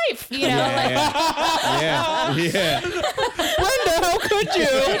 my wife, you know? Like, Yeah. Brenda, how could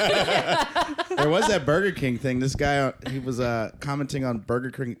you? There was that Burger King thing. This guy, he was commenting on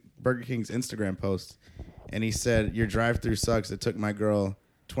Burger King's Instagram post, and he said, "Your drive-through sucks. It took my girl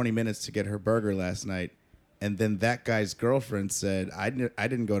 20 minutes to get her burger last night." And then that guy's girlfriend said, "I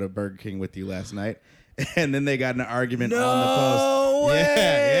didn't go to Burger King with you last night." And then they got in an argument on the post.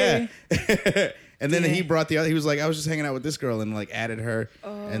 way. Yeah. And then he brought the other. He was like, "I was just hanging out with this girl," and like added her.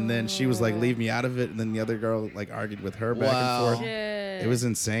 And then she was like, "Leave me out of it." And then the other girl like argued with her back Wow. and forth. Shit. It was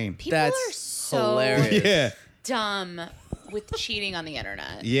insane. people That's are so hilarious. Yeah. dumb with cheating on the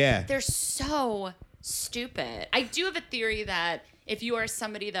internet. Yeah. They're so stupid. I do have a theory that if you are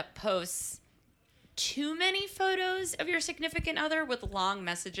somebody that posts too many photos of your significant other with long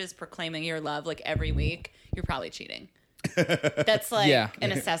messages proclaiming your love like every week, you're probably cheating. That's like Yeah.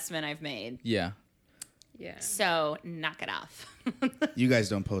 an assessment I've made. Yeah. Yeah. So knock it off. You guys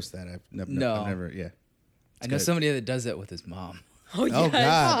don't post that. I've No. never. Yeah. I know good. somebody that does that with his mom. Oh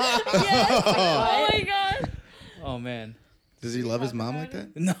God. Oh my god. Oh man. Does he love his mom like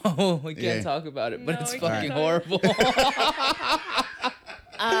that? No, we can't Yeah. talk about it, but No, it's we fucking can't horrible.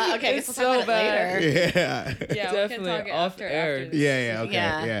 Okay, I guess It's we'll talk so about bad. it later. Yeah. Yeah, we can Definitely talk off after air. this. Yeah. Okay.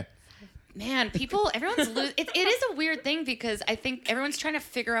 Yeah. Yeah. Man, people, everyone's it is a weird thing because I think everyone's trying to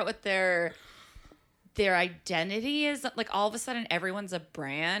figure out what their identity is. Like all of a sudden, everyone's a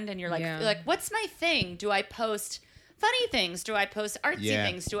brand, and you're like, Yeah. you're like, what's my thing? Do I post funny things? Do I post artsy Yeah.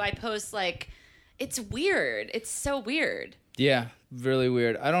 things? Do I post like? It's weird. It's so weird. Yeah, really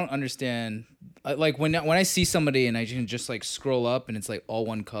weird. I don't understand. Like when I see somebody and I can just like scroll up and it's like all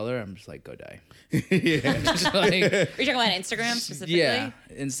one color, I'm just like, go die. Yeah. Just like, Are you talking about Instagram specifically? yeah,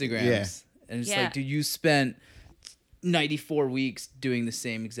 Instagrams. Yeah. And it's Yeah. like, dude, you spent 94 weeks doing the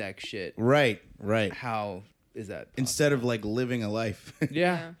same exact shit. Right. How is that possible? Instead of like living a life,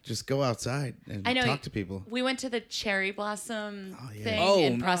 Yeah. just go outside and I know. talk to people, We went to the cherry blossom yeah. thing Oh,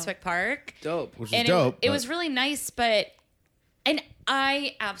 in no. Prospect Park. Dope. which is And dope. it but- was really nice, but and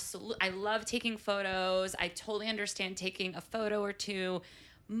I love taking photos. I totally understand taking a photo or two.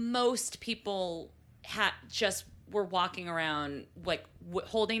 Most people just were walking around like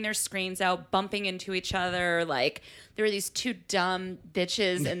holding their screens out, bumping into each other. Like there were these two dumb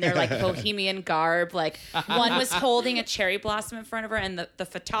bitches in their like bohemian garb. Like one was holding a cherry blossom in front of her, and the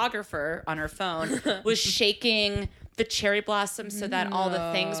photographer on her phone was shaking the cherry blossom so that all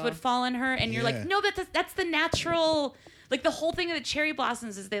the things would fall on her. And you're Yeah. like, no, that's the natural. Like the whole thing of the cherry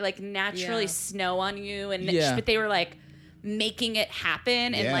blossoms is they like naturally Yeah. snow on you, and Yeah. but they were like making it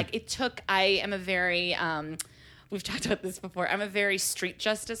happen, and Yeah. like it took. I am a very we've talked about this before. I'm a very street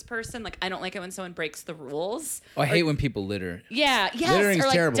justice person. Like I don't like it when someone breaks the rules. Oh, I hate when people litter. Yeah, yes, Littering's or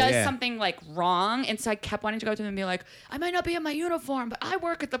like terrible, does yeah. something like wrong, and so I kept wanting to go to them and be like, I might not be in my uniform, but I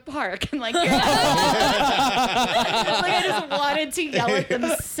work at the park, and like, like I just wanted to yell at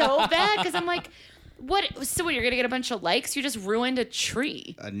them so bad because I'm like, what? So what? You're gonna get a bunch of likes? You just ruined a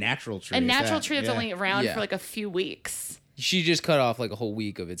tree, a natural tree. a at natural that. tree that's Yeah. only around Yeah. for like a few weeks. She just cut off like a whole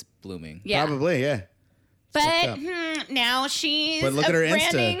week of its blooming. Yeah, Probably, yeah. but up. now she's But look at her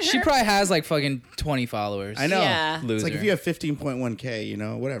Insta. branding She probably has like fucking 20 followers. I know. Yeah. It's Loser. like if you have 15.1K, you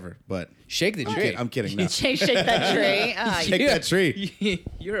know, whatever. But Shake the tree. I'm kidding. No. shake that tree. Shake that tree.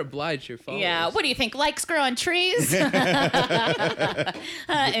 You're obliged to your followers. Yeah. What do you think? Likes grow on trees? In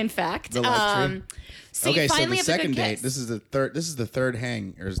fact. The like tree. So Okay, you so finally the have a second good date. kiss. This is the third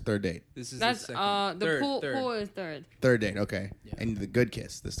hang or is it third date? This is That's the second. the third, pool third. pool is third. Third date. Okay. And the good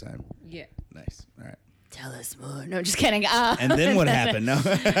kiss this time. Yeah. Nice. All right. Tell us more. No, just kidding. And then what happened? No.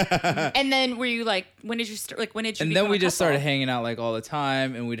 And then were you like, when did you start? Like, when did you? And then become we a just couple? started hanging out like all the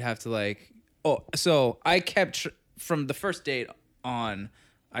time, and we'd have to like. Oh, so I kept from the first date on.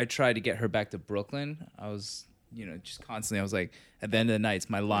 I tried to get her back to Brooklyn. I was, just constantly. I was like, at the end of the nights,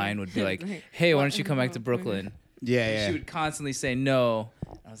 my line would be like, "Hey, why don't you come back to Brooklyn?" Yeah, And yeah. she would constantly say no.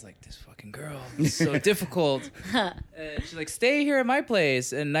 I was like, this fucking girl, it's so difficult. And she's like, stay here at my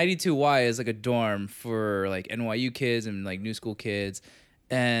place. And 92Y is like a dorm for like NYU kids and like new school kids.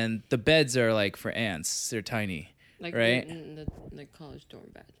 And the beds are like for ants. They're tiny. Like Right? the college dorm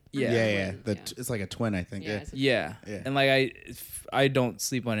bed. Yeah. Yeah. Yeah. It's like a twin, I think. Yeah. Yeah. It's a- Yeah. Yeah. And like I don't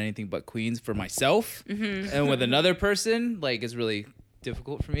sleep on anything but queens for myself. And with another person, like it's really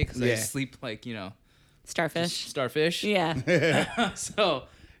difficult for me because I Yeah. sleep like, starfish. starfish. Yeah. So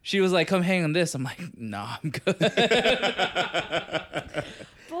she was like, come hang on this. I'm like, nah, I'm good.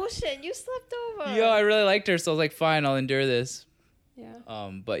 Bullshit! You slept over. Yo, I really liked her, so I was like, fine, I'll endure this.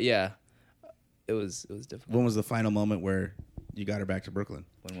 Yeah. But yeah, it was difficult. When was the final moment where you got her back to Brooklyn?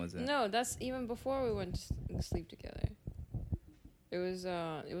 When was it? No, that's even before we went to sleep together. It was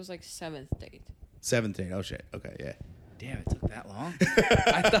like 7th date. Seventh date. Oh shit. Okay. Yeah. Damn, it took that long.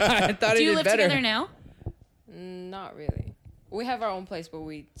 I thought Do it you did live better. together now? Not really. We have our own place, but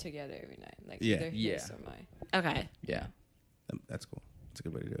we together every night. Like Yeah. either Yeah. his or mine. Okay. Yeah. That's cool. That's a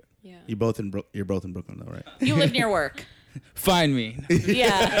good way to do it. Yeah. You're both in Brooklyn though, right? You live near work. Find me.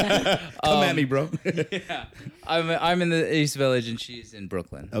 Yeah. Come at me, bro. Yeah. I'm in the East Village and she's in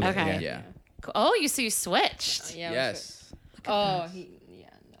Brooklyn. Okay. Okay. Yeah. Yeah. Cool. Oh, you switched. Yeah. Yes. Oh,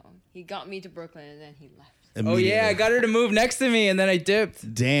 he got me to Brooklyn and then he left. Oh yeah, I got her to move next to me and then I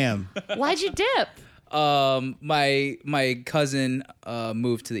dipped. Damn. Why'd you dip? My cousin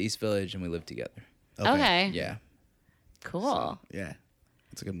moved to the East Village and we lived together. Okay. Yeah. Cool. Yeah,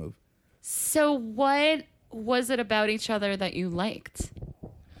 it's a good move. So what was it about each other that you liked?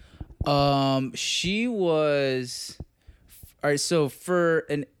 She was. All right, so for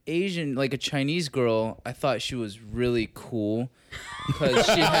an Asian, like a Chinese girl, I thought she was really cool because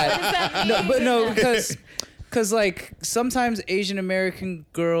she had because like sometimes Asian American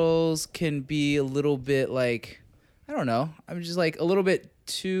girls can be a little bit like, I don't know, I'm just like a little bit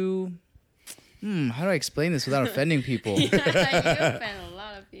too. How do I explain this without offending people? You offend a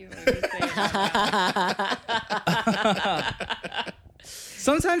lot of people. When you say that.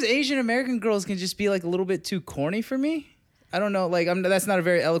 Sometimes Asian American girls can just be like a little bit too corny for me. I don't know, like that's not a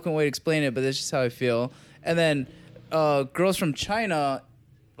very eloquent way to explain it, but that's just how I feel. And then girls from China,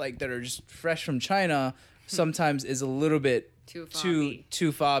 like that are just fresh from China, sometimes is a little bit Too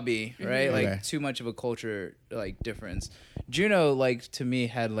fobby, right? Okay. Like too much of a culture like difference. Juno, like to me,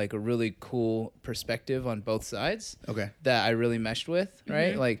 had like a really cool perspective on both sides. Okay. That I really meshed with,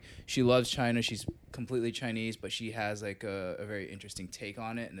 right? Like she loves China, she's completely Chinese, but she has like a very interesting take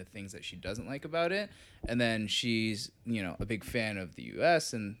on it and the things that she doesn't like about it. And then she's, a big fan of the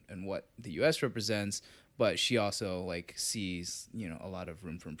US and what the US represents, but she also like sees, a lot of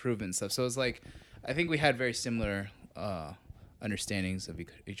room for improvement and stuff. So it's like I think we had very similar understandings of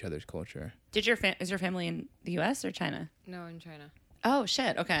each other's culture. Is your family in the U.S. or China? No, in China. Oh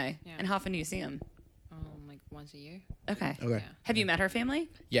shit. Okay. Yeah. And how often do you see him? Like once a year. Okay. Okay. Yeah. Have you met her family?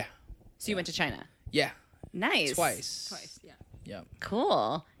 Yeah. So you went to China. Yeah. Nice. Twice. Yeah. Yeah.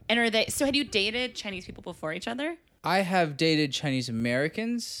 Cool. And are they? So had you dated Chinese people before each other? I have dated Chinese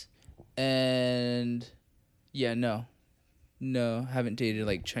Americans and no, haven't dated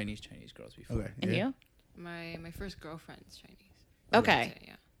like Chinese girls before. Okay. And yeah. you? My first girlfriend's Chinese. Okay. So,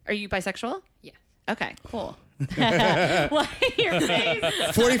 yeah. Are you bisexual? Yeah. Okay. Cool. Why your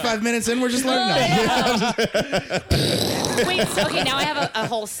face? 45 minutes in, we're just learning. Wait. So, okay. Now I have a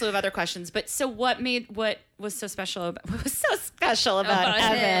whole slew of other questions. But so, what was so special about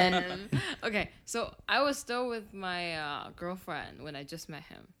Evan? him. Okay, so I was still with my girlfriend when I just met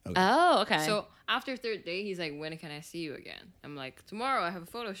him. Oh, okay. So after third day, he's like, "When can I see you again?" I'm like, "Tomorrow. I have a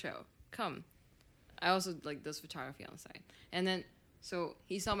photo show. Come." I also like does photography on the side, and then so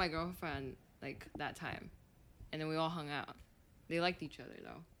he saw my girlfriend like that time, and then we all hung out. They liked each other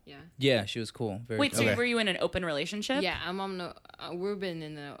though. Yeah. Yeah, she was cool. Very Wait. cool. So were you in an open relationship? Yeah, I'm on the. We've been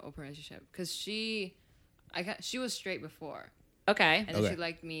in an open relationship because she was straight before. Okay. And then Okay. she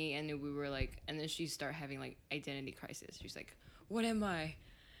liked me, and then we were like, and then she started having like identity crisis. She's like, "What am I?"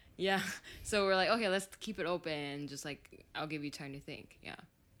 Yeah. So we're like, okay, let's keep it open. Just like, I'll give you time to think. Yeah.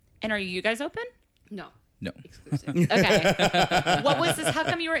 And are you guys open? No. No. Exclusive. Okay. What was this? How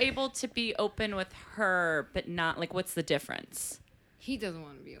come you were able to be open with her, but not like? What's the difference? He doesn't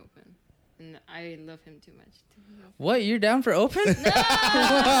want to be open, and I love him too much to be open. What? You're down for open? No,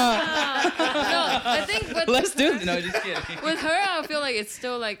 I think Let's do it. No, just kidding. with her, I feel like it's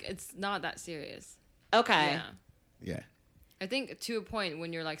still like it's not that serious. Okay. Yeah. Yeah. I think to a point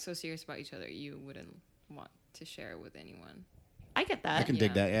when you're like so serious about each other, you wouldn't want to share it with anyone. I get that. I can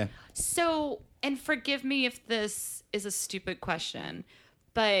dig Yeah. that, yeah. So, and forgive me if this is a stupid question,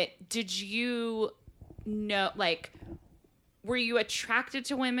 but did you know, like, were you attracted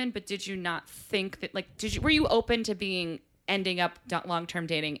to women, but did you not think that, like, were you open to ending up long-term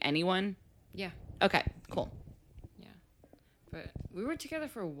dating anyone? Yeah. Okay, cool. Yeah. But we were together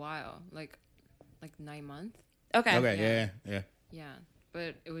for a while, like 9 months. Okay. Okay, yeah. Yeah.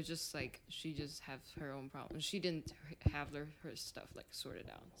 But it was just like she just has her own problems. She didn't have her stuff like sorted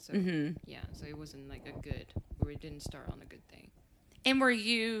out. So yeah, so it wasn't like we didn't start on a good thing. And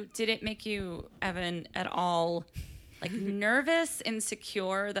did it make you, Evan, at all like nervous,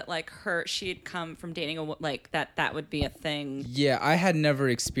 insecure that like she had come from dating that would be a thing? Yeah, I had never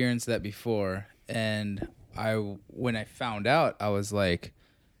experienced that before, and when I found out, I was like,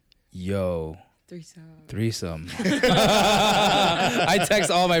 "Yo, threesome." I text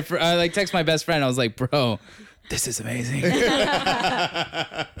all my text my best friend. I was like, "Bro, this is amazing,"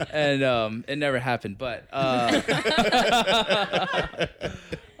 and it never happened. But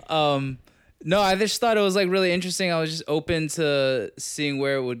no, I just thought it was like really interesting. I was just open to seeing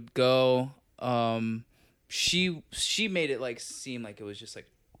where it would go. She made it like seem like it was just like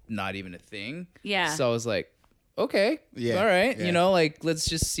not even a thing. Yeah. So I was like, okay, Yeah, all right, yeah. like let's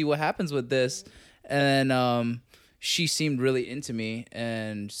just see what happens with this. And then she seemed really into me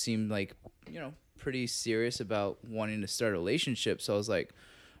and seemed like pretty serious about wanting to start a relationship. So I was like,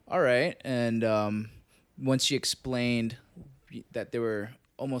 all right. And once she explained that they were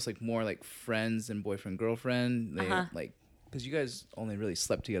almost like more like friends than boyfriend girlfriend, they like because you guys only really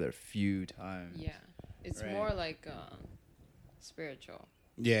slept together a few times. Yeah. It's Right. more like spiritual.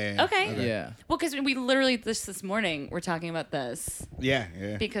 Yeah. Okay. Yeah. Well, because we literally this morning we're talking about this Yeah.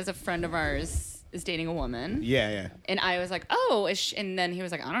 Yeah. because a friend of ours is dating a woman. Yeah. Yeah. And I was like, oh, and then he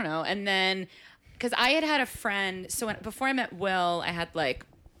was like, I don't know. And then, because I had a friend, so before I met Will, I had like,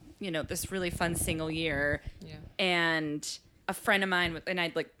 this really fun single year. Yeah. And a friend of mine, and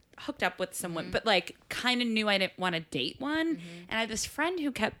I'd like hooked up with someone, but like kind of knew I didn't want to date one. And I had this friend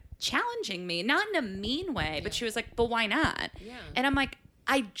who kept challenging me, not in a mean way, but she was like, but why not? Yeah. And I'm like,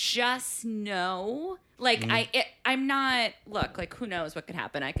 I just know, like, I'm not, look, like, who knows what could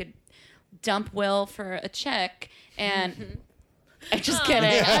happen? I could dump Will for a check and I'm just kidding.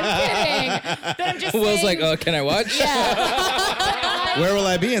 I'm kidding. But I'm just Will's saying, like, can I watch? yeah. Where will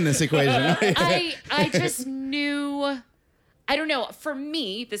I be in this equation? I just knew, I don't know, for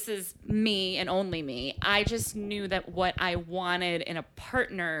me, this is me and only me. I just knew that what I wanted in a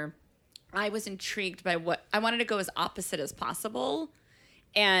partner, I was intrigued by what I wanted to go as opposite as possible.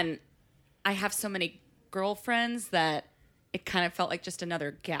 And I have so many girlfriends that it kind of felt like just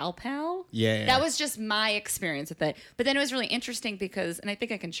another gal pal. Yeah. That was just my experience with it. But then it was really interesting because, and I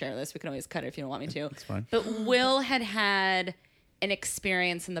think I can share this. We can always cut it if you don't want me to. It's fine. But Will had an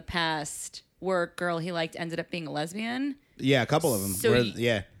experience in the past where a girl he liked ended up being a lesbian. Yeah, a couple of them. So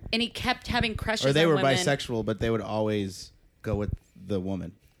yeah. And he kept having crushes Or they on were women bisexual, but they would always go with the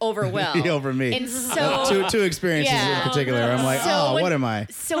woman over Will. over me. And so... Two experiences Yeah. in particular. I'm like, So when- what am I?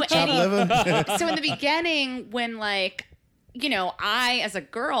 So Chopped liver? so in the beginning, when like, I as a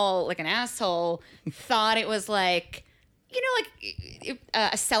girl, like an asshole, thought it was like,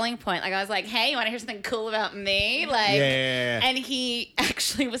 a selling point. Like I was like, hey, you want to hear something cool about me? Like, Yeah. and he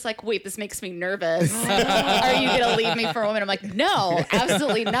actually was like, wait, this makes me nervous. Are you gonna leave me for a woman? I'm like, no,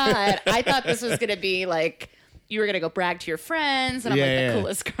 absolutely not. I thought this was gonna be like, you were gonna go brag to your friends, and I'm like the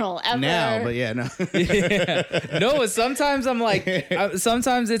coolest girl ever. Now, but yeah, no. No, sometimes I'm like,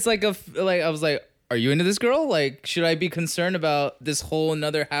 sometimes it's like I was like, are you into this girl? Like, should I be concerned about this whole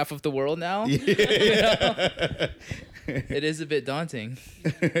another half of the world now? It is a bit daunting.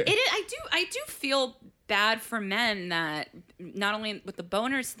 It is, I do feel bad for men that not only with the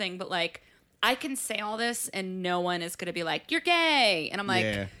boners thing, but like I can say all this and no one is gonna be like, you're gay, and I'm like,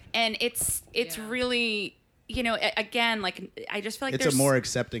 Yeah. and it's really. Again, like I just feel like It's there's a more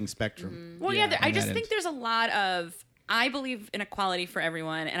accepting spectrum. well, Yeah, I on just that think end. there's a lot of. I believe in equality for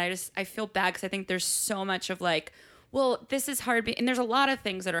everyone, and I feel bad because I think there's so much of like, well, this is hard, and there's a lot of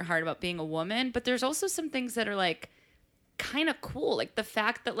things that are hard about being a woman, but there's also some things that are like kind of cool, like the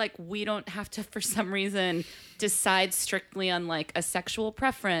fact that like we don't have to for some reason decide strictly on like a sexual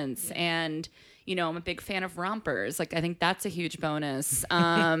preference and. I'm a big fan of rompers. Like, I think that's a huge bonus.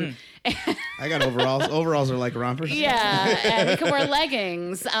 I got overalls. Overalls are like rompers. Yeah, and we can wear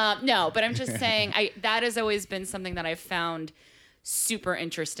leggings. No, but I'm just saying, that has always been something that I've found super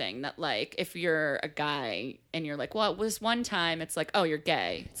interesting. That like, if you're a guy and you're like, well, it was one time, it's like, oh, you're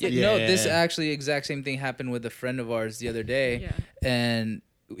gay. It's like, No, this Yeah. actually exact same thing happened with a friend of ours the other day, Yeah. and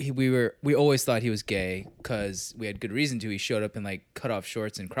we always thought he was gay because we had good reason to. He showed up in like cut off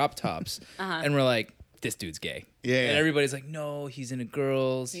shorts and crop tops, and we're like, this dude's gay. Yeah. And everybody's like, no, he's into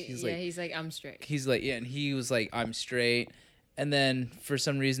girls. He's like, I'm straight. he's like, yeah, and he was like, I'm straight. And then for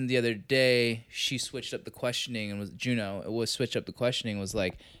some reason the other day she switched up the questioning and switched up the questioning and was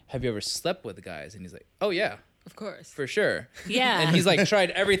like, have you ever slept with guys? And he's like, oh yeah, Of course. for sure. Yeah. And he's like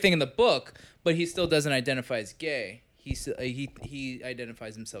tried everything in the book, but he still doesn't identify as gay. He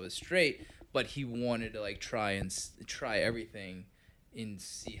identifies himself as straight, but he wanted to like try everything and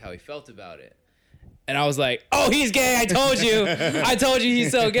see how he felt about it. And I was like, oh, he's gay. I told you. I told you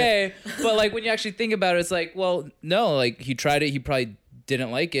he's so gay. But like when you actually think about it, it's like, well, no, like he tried it. He probably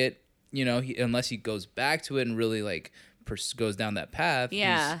didn't like it, unless he goes back to it and really like goes down that path.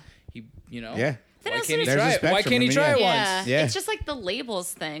 Yeah. Yeah. Then Why also can't he there's try a it? Why spectrum. can't he I mean, try it Yeah. once? Yeah. It's just like the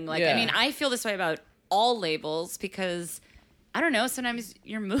labels thing. Like, Yeah. I mean, I feel this way about all labels because, I don't know, sometimes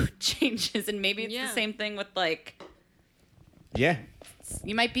your mood changes and maybe it's Yeah. the same thing with like, Yeah.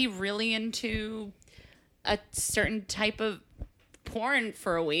 you might be really into a certain type of porn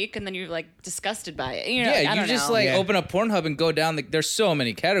for a week and then you're like disgusted by it. Yeah, I you don't just know. like Yeah. open up Pornhub and go down. There's so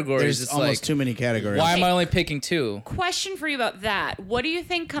many categories. There's it's almost like, too many categories. why am I only picking two? Question for you about that. What do you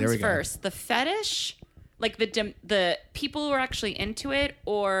think There comes we go. first? The fetish? Like the people who are actually into it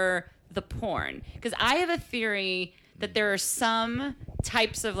or the porn? Because I have a theory that there are some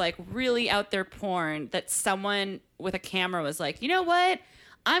types of like really out there porn that someone with a camera was like, you know what?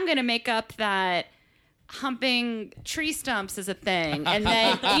 I'm going to make up that humping tree stumps is a thing, and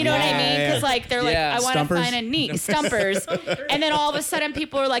then you know what I mean? Because like they're like, Yeah. I want to Stumpers? find a neat stumpers, and then all of a sudden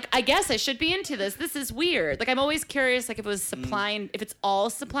people are like, I guess I should be into this. This is weird. Like I'm always curious, like if it was supply and if it's all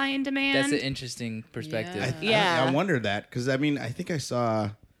supply and demand. That's an interesting perspective. Yeah. I wondered that because I mean I think I saw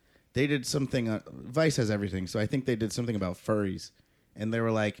they did something. Vice has everything, so I think they did something about furries, and they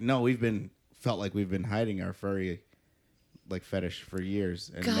were like, no, felt like we've been hiding our furry like fetish for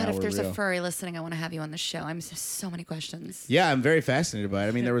years. And God, now if we're there's real. a furry listening, I want to have you on the show. I'm just so many questions. Yeah, I'm very fascinated by it.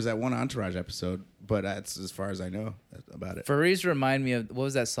 I mean, there was that one Entourage episode, but that's as far as I know about it. Furries remind me of what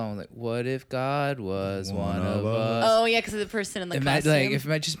was that song? Like, what if God was one of us? Oh yeah, because of the person in the Imagine, costume.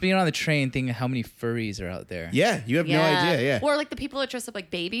 like, if just being on the train, thinking how many furries are out there. Yeah, you have no idea. Yeah, Or like the people that dress up like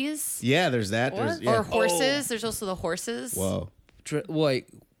babies. yeah. There's that. There's What? yeah. Or horses. There's also the horses. Whoa. Like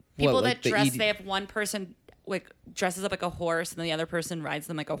People what, that like the dress, ED they have one person like dresses up like a horse, and then the other person rides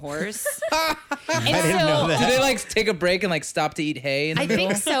them like a horse. I didn't know that. Do they like take a break and like stop to eat hay in the I middle?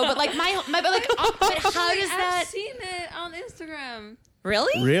 think so, but like but like, but how does I've that seen it on Instagram.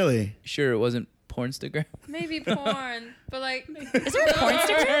 really? Really? Sure, it wasn't Pornstagram. Maybe porn, but like Is there a porn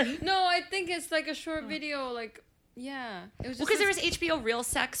star? no, I think it's like a short video. Like yeah, it was Well, just because there was HBO Real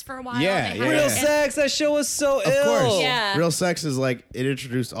Sex for a while. Yeah, and they yeah, had- yeah. Real sex. That show was so Of ill. course. Yeah. Real Sex is like it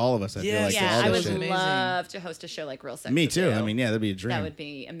introduced all of us. I feel Yes. like to Yeah, all I this would shit. amazing. love to host a show like Real Sex. Me with too. you. I mean, yeah, that'd be a dream. That would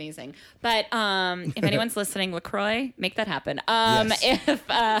be amazing. But if anyone's listening, LaCroix, make that happen. Yes.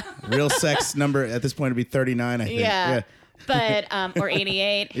 If Real Sex number at this point would be 39. I think. yeah, but or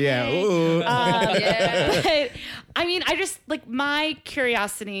 88. Yeah. Hey. Ooh. yeah. But I mean, I just like my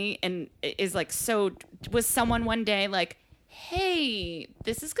curiosity and is like so. Was someone one day like, hey,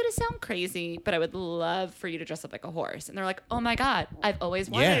 this is gonna sound crazy, but I would love for you to dress up like a horse. And they're like, oh my God, I've always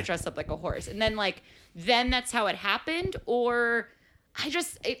wanted Yeah. to dress up like a horse. And then that's how it happened. Or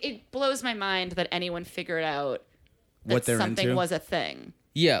it blows my mind that anyone figured out that What they're something into? was a thing.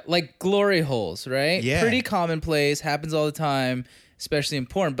 Yeah, like glory holes, right? Yeah. Pretty commonplace, happens all the time, especially in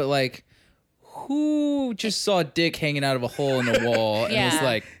porn. But like, who just saw a dick hanging out of a hole in the wall and was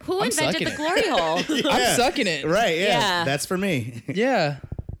like, who I'm invented sucking the it. glory hole? I'm sucking it. Right. Yeah. Yeah. That's for me. Yeah.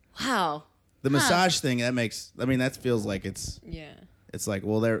 Wow. The massage thing that makes. I mean, that feels like it's Yeah. like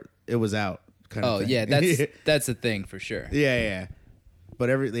well, it was out. Kind of Oh thing. yeah, that's a thing for sure. yeah. But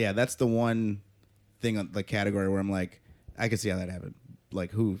that's the one thing on the category where I'm like, I can see how that happened.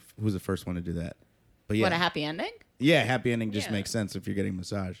 Like who's the first one to do that? But yeah, What, a happy ending? yeah, happy ending just Yeah. makes sense if you're getting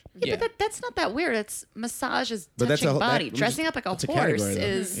massage. Yeah, but that's not that weird. It's massage is But that's touching a- that- body. I'm Dressing just- up like a that's a horse category, though.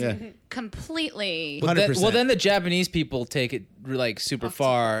 is Yeah. completely. Well, then, 100%. the Japanese people take it like super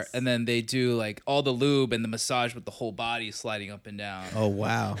far, and then they do like all the lube and the massage with the whole body sliding up and down. Oh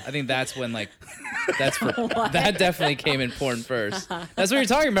wow. I think that's when like that definitely came in porn first. That's what you're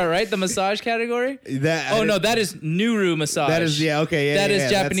talking about, right? The massage category. That Oh no, that is Nuru massage. that is okay. Yeah, That yeah,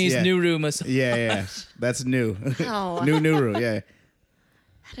 is yeah, Japanese that's, yeah. Nuru massage. Yeah, that's new. Oh. New Nuru. Yeah,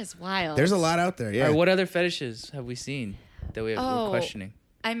 That is wild. there's a lot out there. Yeah. All right, what other fetishes have we seen that we're questioning?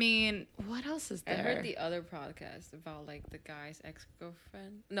 I mean, what else is I there? heard the other podcast about like the guy's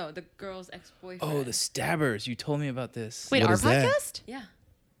ex-girlfriend. No, the girl's ex-boyfriend. Oh, the stabbers. You told me about this. Wait, What our is that? podcast? Yeah. There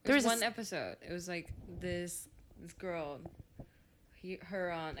There was was a one episode. It was like this girl,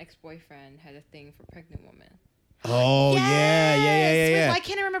 her ex-boyfriend had a thing for pregnant women. Oh yeah. Wait, Yeah. why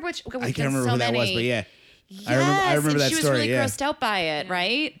can't I remember which? I can't remember who that was, but yeah, Yes, I remember and that she was story, really yeah. grossed out by it,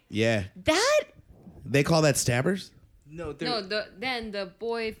 right? yeah. That They call that stabbers. No, No, the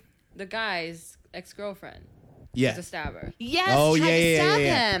guy's ex-girlfriend Yeah. was a stabber. yes, Oh, tried yeah, to yeah, stab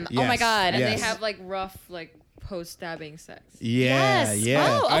yeah. him. Oh my Yes, god. And yes. they have like rough like post-stabbing sex. Yeah. Yes.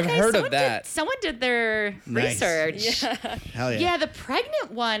 Yeah. Oh, okay. I've heard of someone that. Someone did their Nice. research. Yeah. Hell yeah. Yeah, the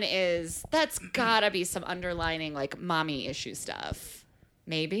pregnant one that's gotta be some underlining like mommy issue stuff.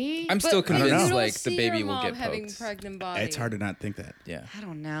 Maybe. I'm still I don't know. convinced You like don't the see baby your will mom get having poked. pregnant body. It's hard to not think that. Yeah. I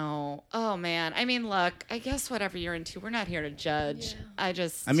don't know. Oh man. I mean, look, I guess whatever you're into, we're not here to judge. Yeah.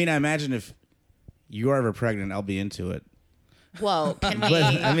 I mean, I imagine if you are ever pregnant, I'll be into it. whoa, can we?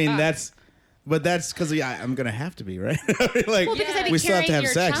 But I mean, that's because I'm gonna have to be, right? I mean, like Well, because I'd be we still have to have carrying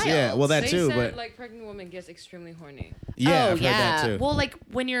your sex. child. Yeah. Well, that They too. said, But like pregnant woman gets extremely horny. yeah, oh I've heard yeah. that too. Well, like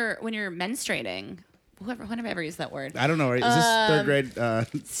when you're menstruating. When have I ever used that word? I don't know. Right? Is this third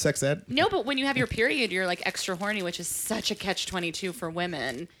grade sex ed? No, but when you have your period, you're like extra horny, which is such a catch-22 for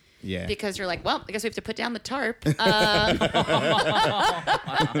women. Yeah. Because you're like, well, I guess we have to put down the tarp. We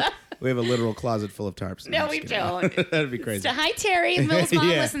have a literal closet full of tarps. No, I'm we just kidding. don't. That'd be crazy. So, hi, Terry. Mill's mom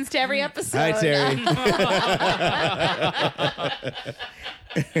Yeah. listens to every episode. Hi, Terry.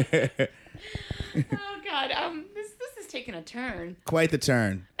 Oh God, this is taking a turn. Quite the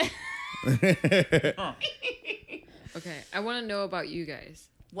turn. Okay, I want to know about you guys.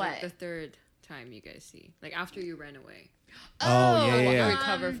 What? Like the third time you guys see, like after you ran away. Oh, yeah, yeah.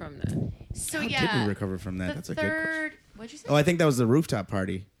 Recover from that. So How yeah. did we recover from that? The That's a good question. third. What'd you say? Oh, I think that was the rooftop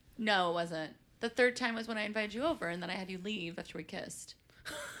party. No, it wasn't. The third time was when I invited you over, and then I had you leave after we kissed.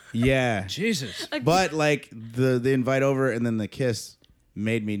 Yeah. Jesus. But like the invite over and then the kiss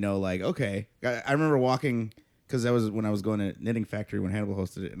made me know like, okay. I remember walking because that was when I was going to Knitting Factory when Hannibal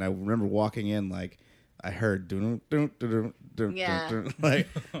hosted it, and I remember walking in like I heard dun, dun, dun, dun, dun, Yeah. dun, dun, like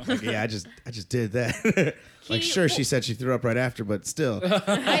yeah, I just did that. Like sure, she said she threw up right after, but still,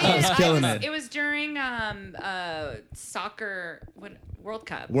 I was killing it. It was during soccer World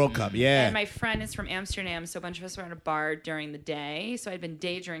Cup. World Cup, yeah. And my friend is from Amsterdam, so a bunch of us were at a bar during the day. So I'd been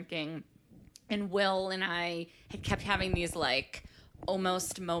day drinking, and Will and I had kept having these like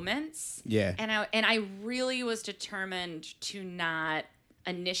almost moments. Yeah. And I really was determined to not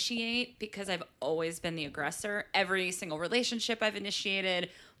initiate because I've always been the aggressor. Every single relationship I've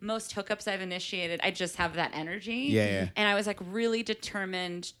initiated, most hookups I've initiated, I just have that energy. Yeah, yeah. And I was like really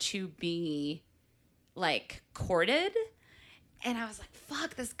determined to be like courted. And I was like,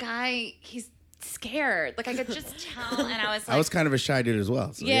 fuck, this guy, he's scared. Like I could just tell. And I was like, I was kind of a shy dude as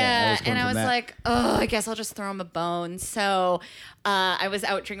well. So yeah, coming and I from was that. like, oh, I guess I'll just throw him a bone. So I was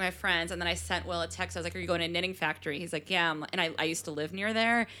out drinking with my friends, and then I sent Will a text. I was like, are you going to Knitting Factory? He's like, yeah. And I used to live near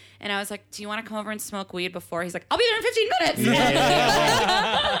there. And I was like, do you want to come over and smoke weed before? He's like, I'll be there in 15 minutes.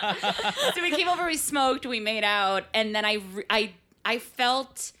 So we came over, we smoked, we made out. And then I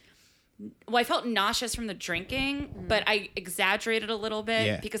felt... Well, I felt nauseous from the drinking, but I exaggerated a little bit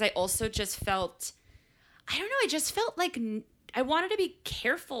Yeah. because I also just felt, I don't know, I just felt like I wanted to be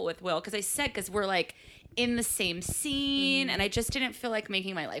careful with Will because we're like in the same scene and I just didn't feel like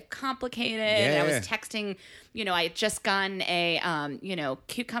making my life complicated. And I was texting, I had just gotten a,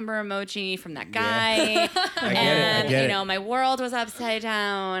 cucumber emoji from that guy. I get it. My world was upside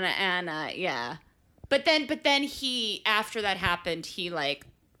down and yeah. But then he, after that happened, he like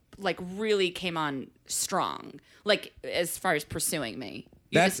really came on strong, like as far as pursuing me.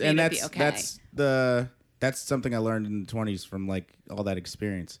 That's something I learned in the 20s from like all that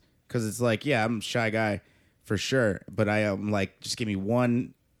experience. Because it's like, yeah, I'm a shy guy for sure, but I am like, just give me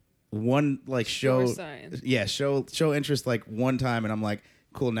one like show, sign. yeah, show interest like one time, and I'm like,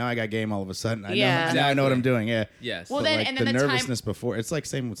 cool. Now I got game all of a sudden. I Yeah. know, now I know what I'm doing. Yeah. Yes. Well, But, then like, and then the the nervousness before, it's like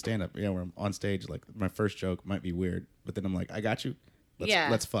same with stand up. Yeah, where I'm on stage, like my first joke might be weird, but then I'm like, I got you.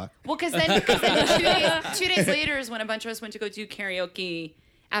 Let's fuck. Well, because then 2 days later is when a bunch of us went to go do karaoke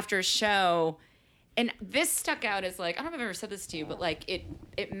after a show. And this stuck out as like, I don't know if I've ever said this to you, but like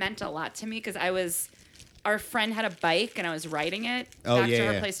it meant a lot to me because our friend had a bike and I was riding it back to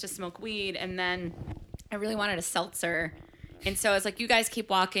her place to smoke weed. And then I really wanted a seltzer. And so I was like, you guys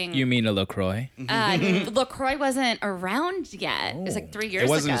keep walking. You mean a LaCroix? LaCroix wasn't around yet. It was like 3 years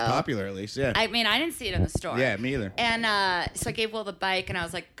ago. It wasn't as popular, at least. Yeah. I mean, I didn't see it in the store. Yeah, me either. And so I gave Will the bike, and I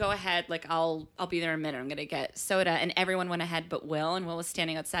was like, "Go ahead, like I'll be there in a minute. I'm gonna get soda." And everyone went ahead, but Will. And Will was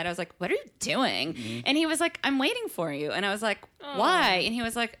standing outside. I was like, "What are you doing?" And he was like, "I'm waiting for you." And I was like, "Why?" And he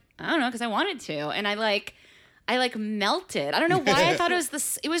was like, "I don't know, because I wanted to." And I melted. I don't know why I thought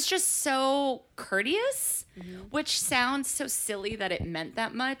it was just so courteous, which sounds so silly that it meant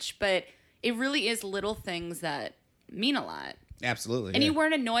that much, but it really is little things that mean a lot. Absolutely. And yeah. you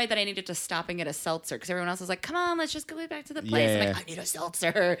weren't annoyed that I needed to stop and get a seltzer because everyone else was like, come on, let's just go back to the place. I'm Yeah. like, I need a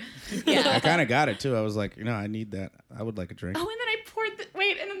seltzer. Yeah. I kind of got it too. I was like, I need that. I would like a drink. Oh, and then I poured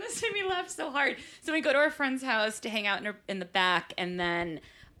and then this made me laugh so hard. So we go to our friend's house to hang out in the back, and then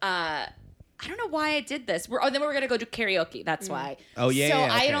I don't know why I did this. Then we were gonna go do karaoke. That's why. Oh, yeah, So yeah,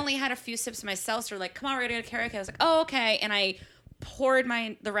 I had okay. only had a few sips of my seltzer. Like, come on, we're gonna go to karaoke. I was like, oh, okay. And I poured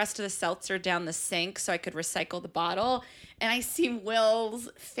the rest of the seltzer down the sink so I could recycle the bottle. And I see Will's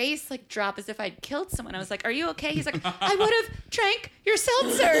face like drop as if I'd killed someone. I was like, "Are you okay?" He's like, "I would have drank your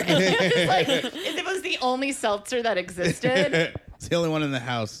seltzer." And it was like, as if it was the only seltzer that existed. It's the only one in the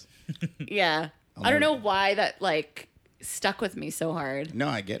house. Yeah, I don't know why that like stuck with me so hard. No,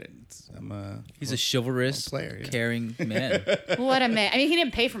 I get it. He's a chivalrous, player, yeah. caring man. What a man! I mean, he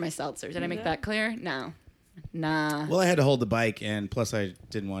didn't pay for my seltzer. Did I make that clear? No, nah. Well, I had to hold the bike, and plus I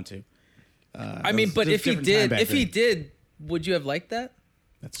didn't want to. I mean, was but just if he different time back then. did, would you have liked that?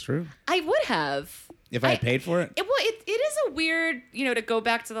 That's true. I would have. If I had paid for it? It is a weird, to go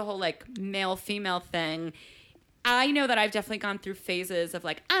back to the whole like male female thing. I know that I've definitely gone through phases of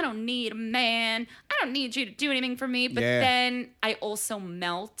like, I don't need a man. I don't need you to do anything for me. But then I also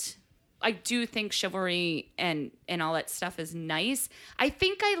melt. I do think chivalry and all that stuff is nice. I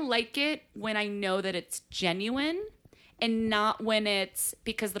think I like it when I know that it's genuine and not when it's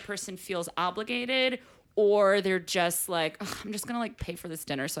because the person feels obligated or they're just like, "Ugh, I'm just gonna like pay for this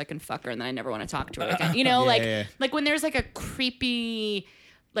dinner so I can fuck her and then I never want to talk to her again. You know, like when there's like a creepy,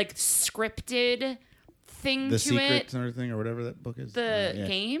 like scripted thing The to Secret it. sort of thing or whatever that book is. The Yeah.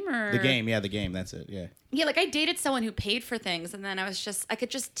 game or The game, yeah, the game. That's it. Yeah. Yeah, like I dated someone who paid for things and then I could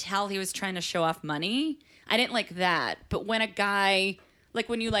just tell he was trying to show off money. I didn't like that. But when a guy, like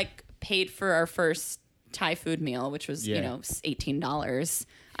when you like paid for our first Thai food meal, which was, Yeah. you know, $18,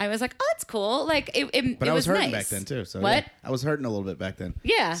 I was like, oh, that's cool. Like it But it I was hurting nice. back then too. So What? yeah. I was hurting a little bit back then.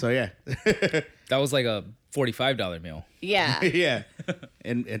 Yeah. So yeah. That was like a $45 meal. Yeah. yeah.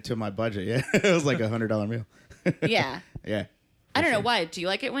 And to my budget, yeah. It was like $100 meal. Yeah. Yeah. I don't know why. Do you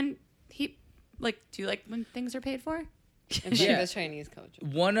like it when do you like when things are paid for? And Yeah. the Chinese culture.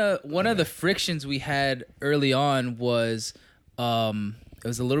 One of the frictions we had early on was it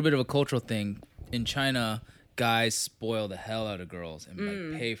was a little bit of a cultural thing. In China, guys spoil the hell out of girls and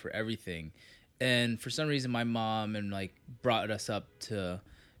like pay for everything. And for some reason my mom and like brought us up to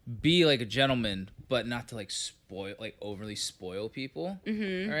be like a gentleman, but not to like overly spoil people.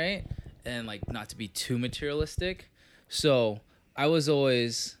 Right? And like not to be too materialistic. So I was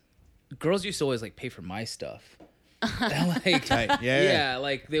always girls used to always like pay for my stuff. And, like, Tight. Yeah.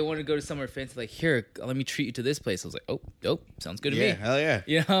 like they want to go to somewhere fancy. Like, here, let me treat you to this place. I was like, oh, sounds good to Yeah. me. Hell yeah.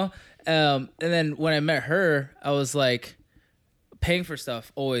 You know. And then when I met her, I was like paying for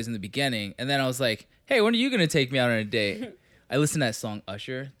stuff always in the beginning, and then I was like, hey, when are you gonna take me out on a date? I listened to that song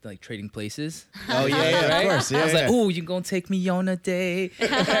Usher, like Trading Places. Oh yeah, Right? of course. Yeah. I was like, "Ooh, you gonna take me on a date?" So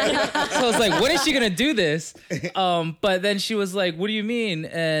I was like, "When is she gonna do this?" But then she was like, "What do you mean?"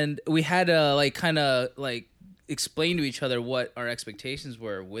 And we had to like kind of like explain to each other what our expectations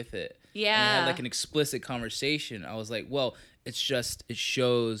were with it. And we Yeah. had like an explicit conversation. I was like, "Well, it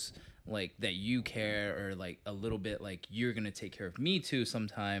shows like that you care, or like a little bit like you're gonna take care of me too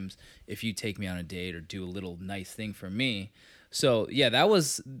sometimes if you take me on a date or do a little nice thing for me." So yeah, that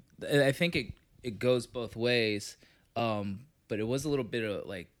was, I think it goes both ways, but it was a little bit of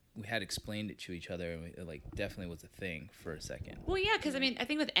like we had explained it to each other, and it like definitely was a thing for a second. Well, yeah, because I mean, I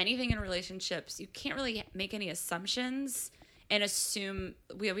think with anything in relationships, you can't really make any assumptions and assume.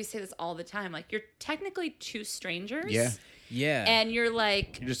 We always say this all the time. Like, you're technically two strangers. Yeah. Yeah, And you're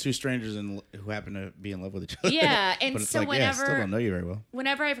like, You're just two strangers who happen to be in love with each other. Yeah, and but it's so like, yeah, I still whenever- don't know you very well.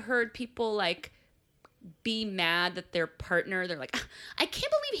 whenever I've heard people like be mad that their partner, they're like, "Ah, I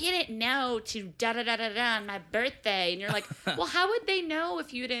can't believe he didn't know to da da da da da on my birthday. And you're like, well, how would they know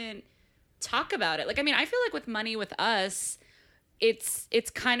if you didn't talk about it? Like, I mean, I feel like with money with us, it's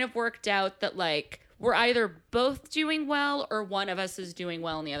kind of worked out that like we're either both doing well or one of us is doing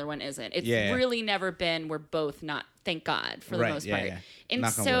well and the other one isn't. It's Yeah. really never been we're both not, thank God, for the Right, most yeah, part. yeah. And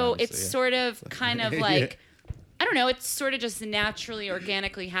Knock on so wood, it's obviously, yeah. sort of kind of Yeah. like, I don't know, it sort of just naturally,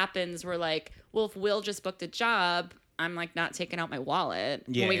 organically happens where like, well, if Will just booked a job, I'm like not taking out my wallet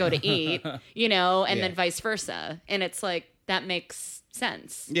when we Yeah. go to eat, you know, and Yeah. then vice versa. And it's like, that makes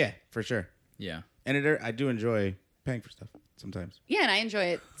sense. Yeah, for sure. yeah. And I do enjoy paying for stuff sometimes. Yeah, and I enjoy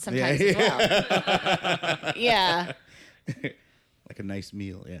it sometimes Yeah. as well. Yeah. Like a nice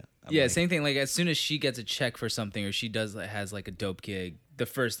meal. Yeah. I'm Yeah, like, same thing. Like as soon as she gets a check for something, or she has like a dope gig, the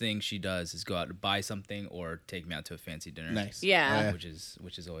first thing she does is go out to buy something or take me out to a fancy dinner. Nice. Yeah. which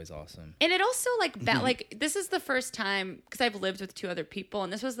is always awesome. And it also like like this is the first time, because I've lived with two other people,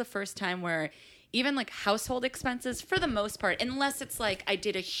 and this was the first time where even like household expenses for the most part, unless it's like I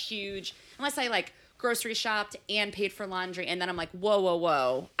did unless I like grocery shopped and paid for laundry, and then I'm like,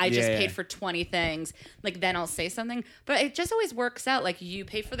 whoa, I just Yeah. paid for 20 things, like then I'll say something. But it just always works out, like you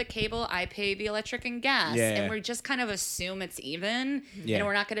pay for the cable, I pay the electric and gas, Yeah. and we just kind of assume it's even, Yeah. and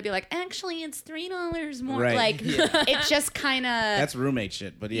we're not going to be like, actually it's $3 more. Right. Like it just kind of That's roommate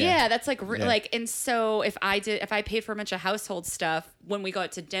shit, but yeah. yeah, that's like Yeah. like, and so if I paid for a bunch of household stuff, when we go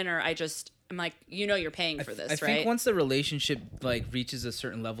out to dinner, I'm like, you know, you're paying for this, I right? think once the relationship like reaches a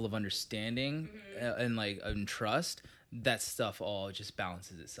certain level of understanding and like and trust, that stuff all just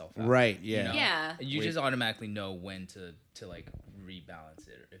balances itself out. Right, you yeah. know? Yeah. You just automatically know when to like rebalance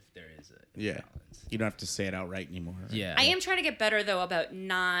it if there is a Yeah. balance. You don't have to say it outright anymore. right? Yeah. I am trying to get better though about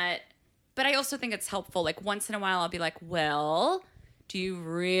not, but I also think it's helpful. Like once in a while, I'll be like, well, do you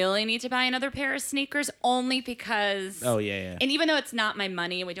really need to buy another pair of sneakers? Only because. Oh, yeah. And even though it's not my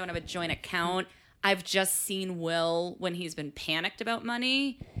money and we don't have a joint account, I've just seen Will when he's been panicked about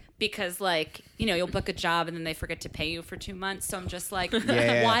money because, like, you know, you'll book a job and then they forget to pay you for 2 months. So I'm just like,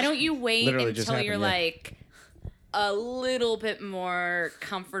 yeah. why don't you wait Literally just until you're happened, yeah. like, a little bit more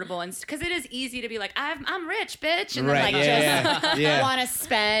comfortable, and because it is easy to be like, I'm rich, bitch, and Right, then like just yeah. want to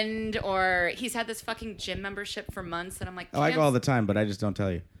spend. Or he's had this fucking gym membership for months, and I'm like, I like all the time, but I just don't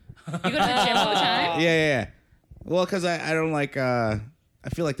tell you. you go to the gym all the time. Yeah. Well, because I don't like. I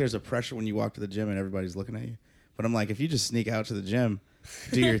feel like there's a pressure when you walk to the gym and everybody's looking at you. But I'm like, if you just sneak out to the gym,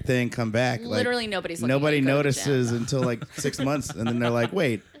 do your thing, come back. Literally like, nobody's looking at nobody you go to the gym. notices until like 6 months, and then they're like,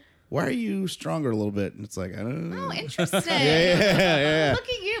 wait. Why are you stronger a little bit? And it's like, I don't know. Oh, interesting. Yeah. Look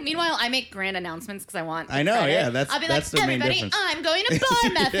at you. Meanwhile, I make grand announcements because I want. I know, credit. yeah, that's- I'll be that's like, the main everybody, difference. I'm going to bar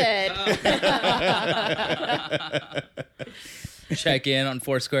method. Check in on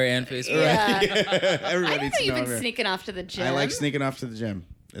Foursquare and Facebook. Yeah. Everybody I didn't needs know to you've I'm been here. sneaking off to the gym. I like sneaking off to the gym.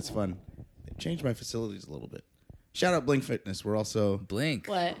 It's fun. They changed my facilities a little bit. Shout out Blink Fitness. We're also Blink.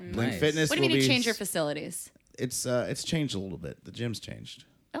 What? Blink Nice. Fitness. What do you mean will to be- change your facilities? It's changed a little bit. The gym's changed.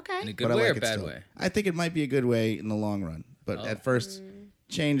 In a Okay. good but way I or like it bad still. way? I think it might be a good way in the long run. But Oh. at first,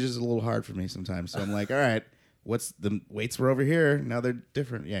 change is a little hard for me sometimes. So I'm like, all right, what's the weights were over here? Now they're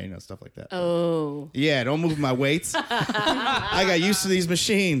different. Yeah, stuff like that. Oh, Yeah, don't move my weights. I got used to these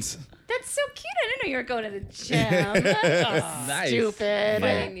machines. that's so cute. I didn't know you were going to the gym. That's Nice. stupid.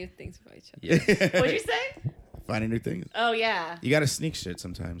 Finding new things about each other. Yes. What'd you say? Finding new things. Oh yeah. You got to sneak shit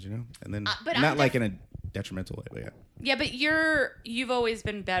sometimes, and then but not I'm like in a detrimental way, but yeah. Yeah, but you've always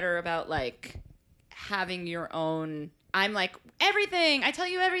been better about like having your own. I'm like everything. I tell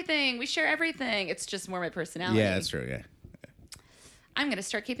you everything. We share everything. It's just more my personality. Yeah, that's true. Yeah. I'm gonna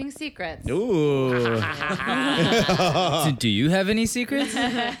start keeping secrets. Ooh, Do you have any secrets?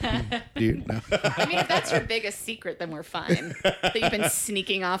 dude. No. I mean, if that's your biggest secret, then we're fine. That you've been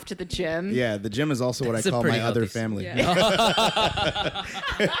sneaking off to the gym. Yeah, the gym is also what That's I a call pretty my other healthy family. Yeah.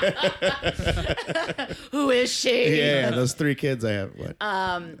 Who is she? Yeah, those 3 kids I have. What?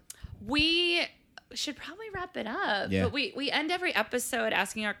 We should probably wrap it up. Yeah. But we end every episode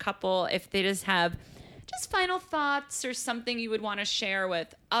asking our couple if they just have final thoughts or something you would want to share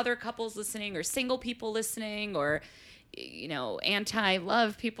with other couples listening or single people listening or,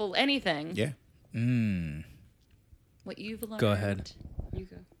 anti-love people, anything. Yeah. What you've learned. Go ahead. You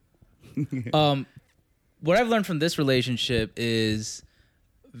go. What I've learned from this relationship is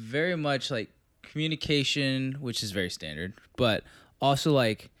very much like communication, which is very standard, but also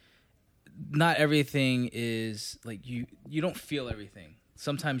like not everything is like you don't feel everything.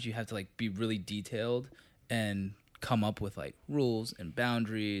 Sometimes you have to like be really detailed and come up with like rules and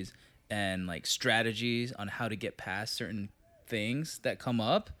boundaries and like strategies on how to get past certain things that come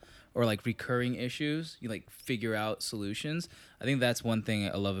up or like recurring issues. You like figure out solutions. I think that's one thing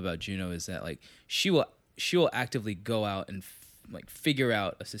I love about Juno is that like she will actively go out and like figure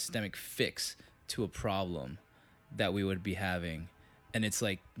out a systemic fix to a problem that we would be having, and it's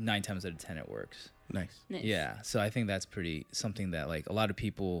like 9 times out of 10 it works. Nice. Nice. Yeah, so I think that's pretty something that like a lot of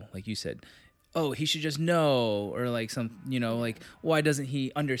people, like you said, oh, he should just know, or like some, like why doesn't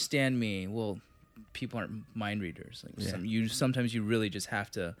he understand me? Well, people aren't mind readers. Like sometimes you really just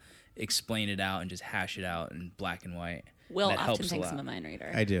have to explain it out and just hash it out in black and white. Will That often helps a thinks lot. I'm a mind reader.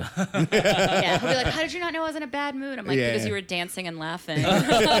 I do. Yeah, he'll be like, "How did you not know I was in a bad mood?" I'm like, Yeah. "Because you were dancing and laughing." And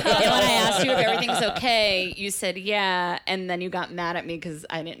when I asked you if everything's okay, you said yeah, and then you got mad at me because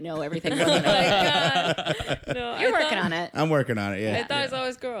I didn't know everything wasn't Oh my okay. God. No, You're working on it. I'm working on it. I Yeah. thought it's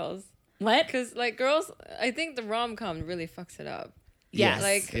always girls. What? Because, like, girls, I think the rom-com really fucks it up. Yes.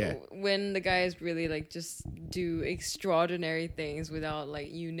 Like, Yeah. when the guys really, like, just do extraordinary things without,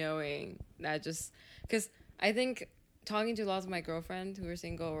 like, you knowing that just... Because I think talking to lots of my girlfriends who are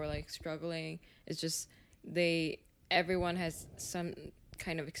single or, like, struggling, it's just everyone has some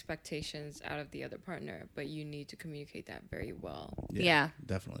kind of expectations out of the other partner, but you need to communicate that very well. Yeah.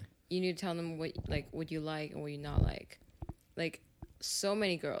 Definitely. You need to tell them what you like and what you not like. Like, so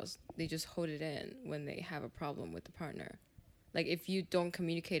many girls, they just hold it in when they have a problem with the partner. Like, if you don't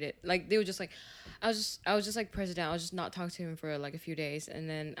communicate it, like, they were just like, I was just like, press it down. I'll just not talk to him for like a few days, and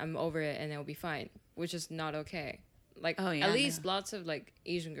then I'm over it, and it'll be fine, which is not okay. Like, Oh, yeah, at least no. lots of like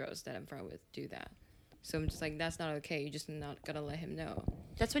Asian girls that I'm friends with do that. So I'm just like, that's not okay. You just not gotta let him know.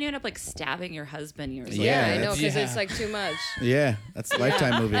 That's when you end up like stabbing your husband years Yeah, later. I know, that's- because yeah. it's like too much. Yeah, that's a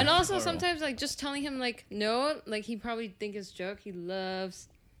Lifetime movie. And also sometimes like just telling him like no, like he probably think it's a joke. He loves.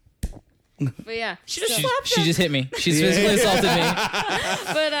 But yeah, She just so- slapped She him. just hit me. She's physically assaulted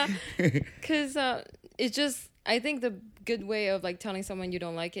me. but because it's just I think the good way of like telling someone you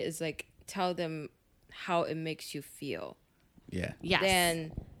don't like it is like tell them how it makes you feel. Yeah.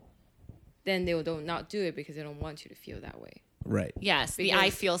 Yes. Then they will not do it because they don't want you to feel that way. Right. Yes. The Because- I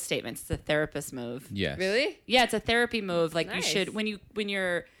feel statements. It's a therapist move. Yes. Really? Yeah, it's a therapy move. Like you Nice. should when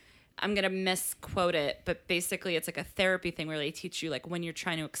you're I'm going to misquote it, but basically it's like a therapy thing where they teach you like when you're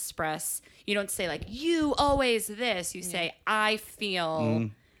trying to express, you don't say like, you always this. You say, I feel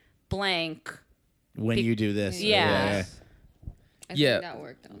blank. When you do this. Yeah. I Yeah. think that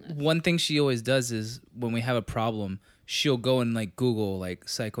worked on it. One thing she always does is when we have a problem, she'll go and like Google like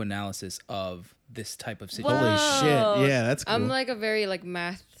psychoanalysis of this type of situation. Holy Whoa. shit. Yeah, that's cool. I'm like a very like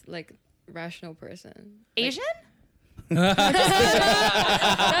math, like rational person. Asian? That's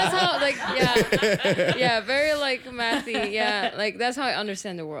how like yeah, very like mathy. Yeah, like that's how I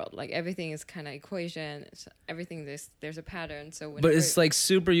understand the world. Like everything is kind of equation. Everything there's a pattern. So But it's like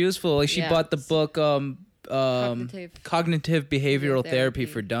super useful. Like she Yeah. bought the book Cognitive Behavioral Therapy Therapy.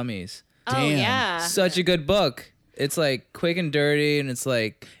 for Dummies. Oh, Damn. yeah. Such a good book. It's like quick and dirty, and it's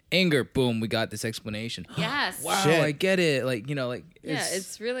like anger. Boom, we got this explanation. Yes. Wow, Shit. I get it. Like like yeah,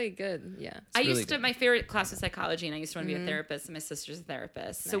 it's really good. Yeah. I really used to, good. my favorite class was psychology, and I used to want to be a therapist, and my sister's a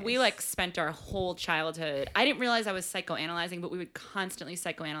therapist. So we Nice. like spent our whole childhood. I didn't realize I was psychoanalyzing, but we would constantly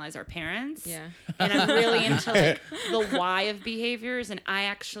psychoanalyze our parents. Yeah. And I'm really into like the why of behaviors, and I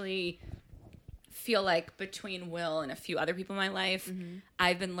actually feel like between Will and a few other people in my life,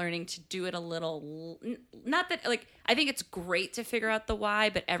 I've been learning to do it a little. Not that like I think it's great to figure out the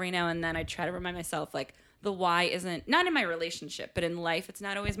why, but every now and then I try to remind myself like the why isn't not in my relationship, but in life it's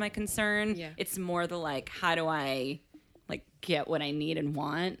not always my concern. Yeah. It's more the like how do I like get what I need and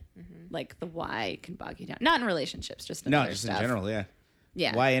want. Like the why can bog you down. Not in relationships, just in no, other just stuff. in general, yeah.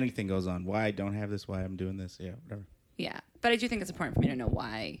 Yeah. Why anything goes on. Why I don't have this, why I'm doing this. Yeah, whatever. Yeah, but I do think it's important for me to know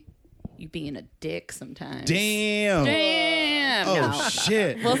why you being a dick sometimes. Damn. Damn. Oh, No.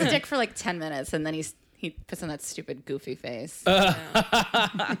 shit. Will's a dick for like 10 minutes, and then he puts on that stupid goofy face.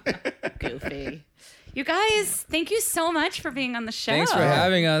 Goofy. You guys, thank you so much for being on the show. Thanks for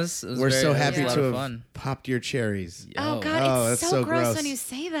having us. It was We're so it was happy a lot to of have fun. popped your cherries. Oh, Yo. God, Oh, it's that's so so gross gross. when you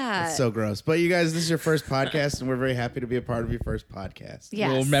say that. That's so gross. But you guys, this is your first podcast, and we're very happy to be a part of your first podcast. Yes.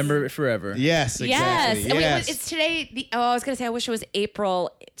 We'll remember it forever. Yes, exactly. Yes. And Yes. it's today. I was going to say, I wish it was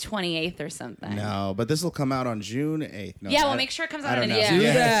April 28th or something. No, but this will come out on June 8th. No, Yeah, we'll I- make sure it comes I out don't on know. an Yeah. Do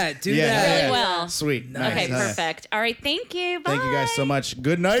evening. that. Do that. Really yeah. well. Sweet. Nice. Okay, nice. perfect. All right, thank you. Bye. Thank you guys so much.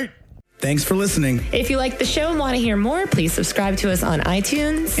 Good night. Thanks for listening. If you like the show and want to hear more, please subscribe to us on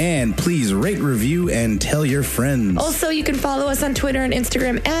iTunes. And please rate, review, and tell your friends. Also, you can follow us on Twitter and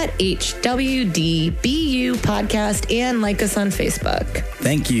Instagram at HWDBU Podcast and like us on Facebook.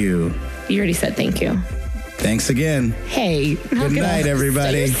 Thank you. You already said thank you. Thanks again. Hey. Good night,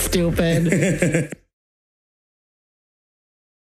 everybody. Stupid.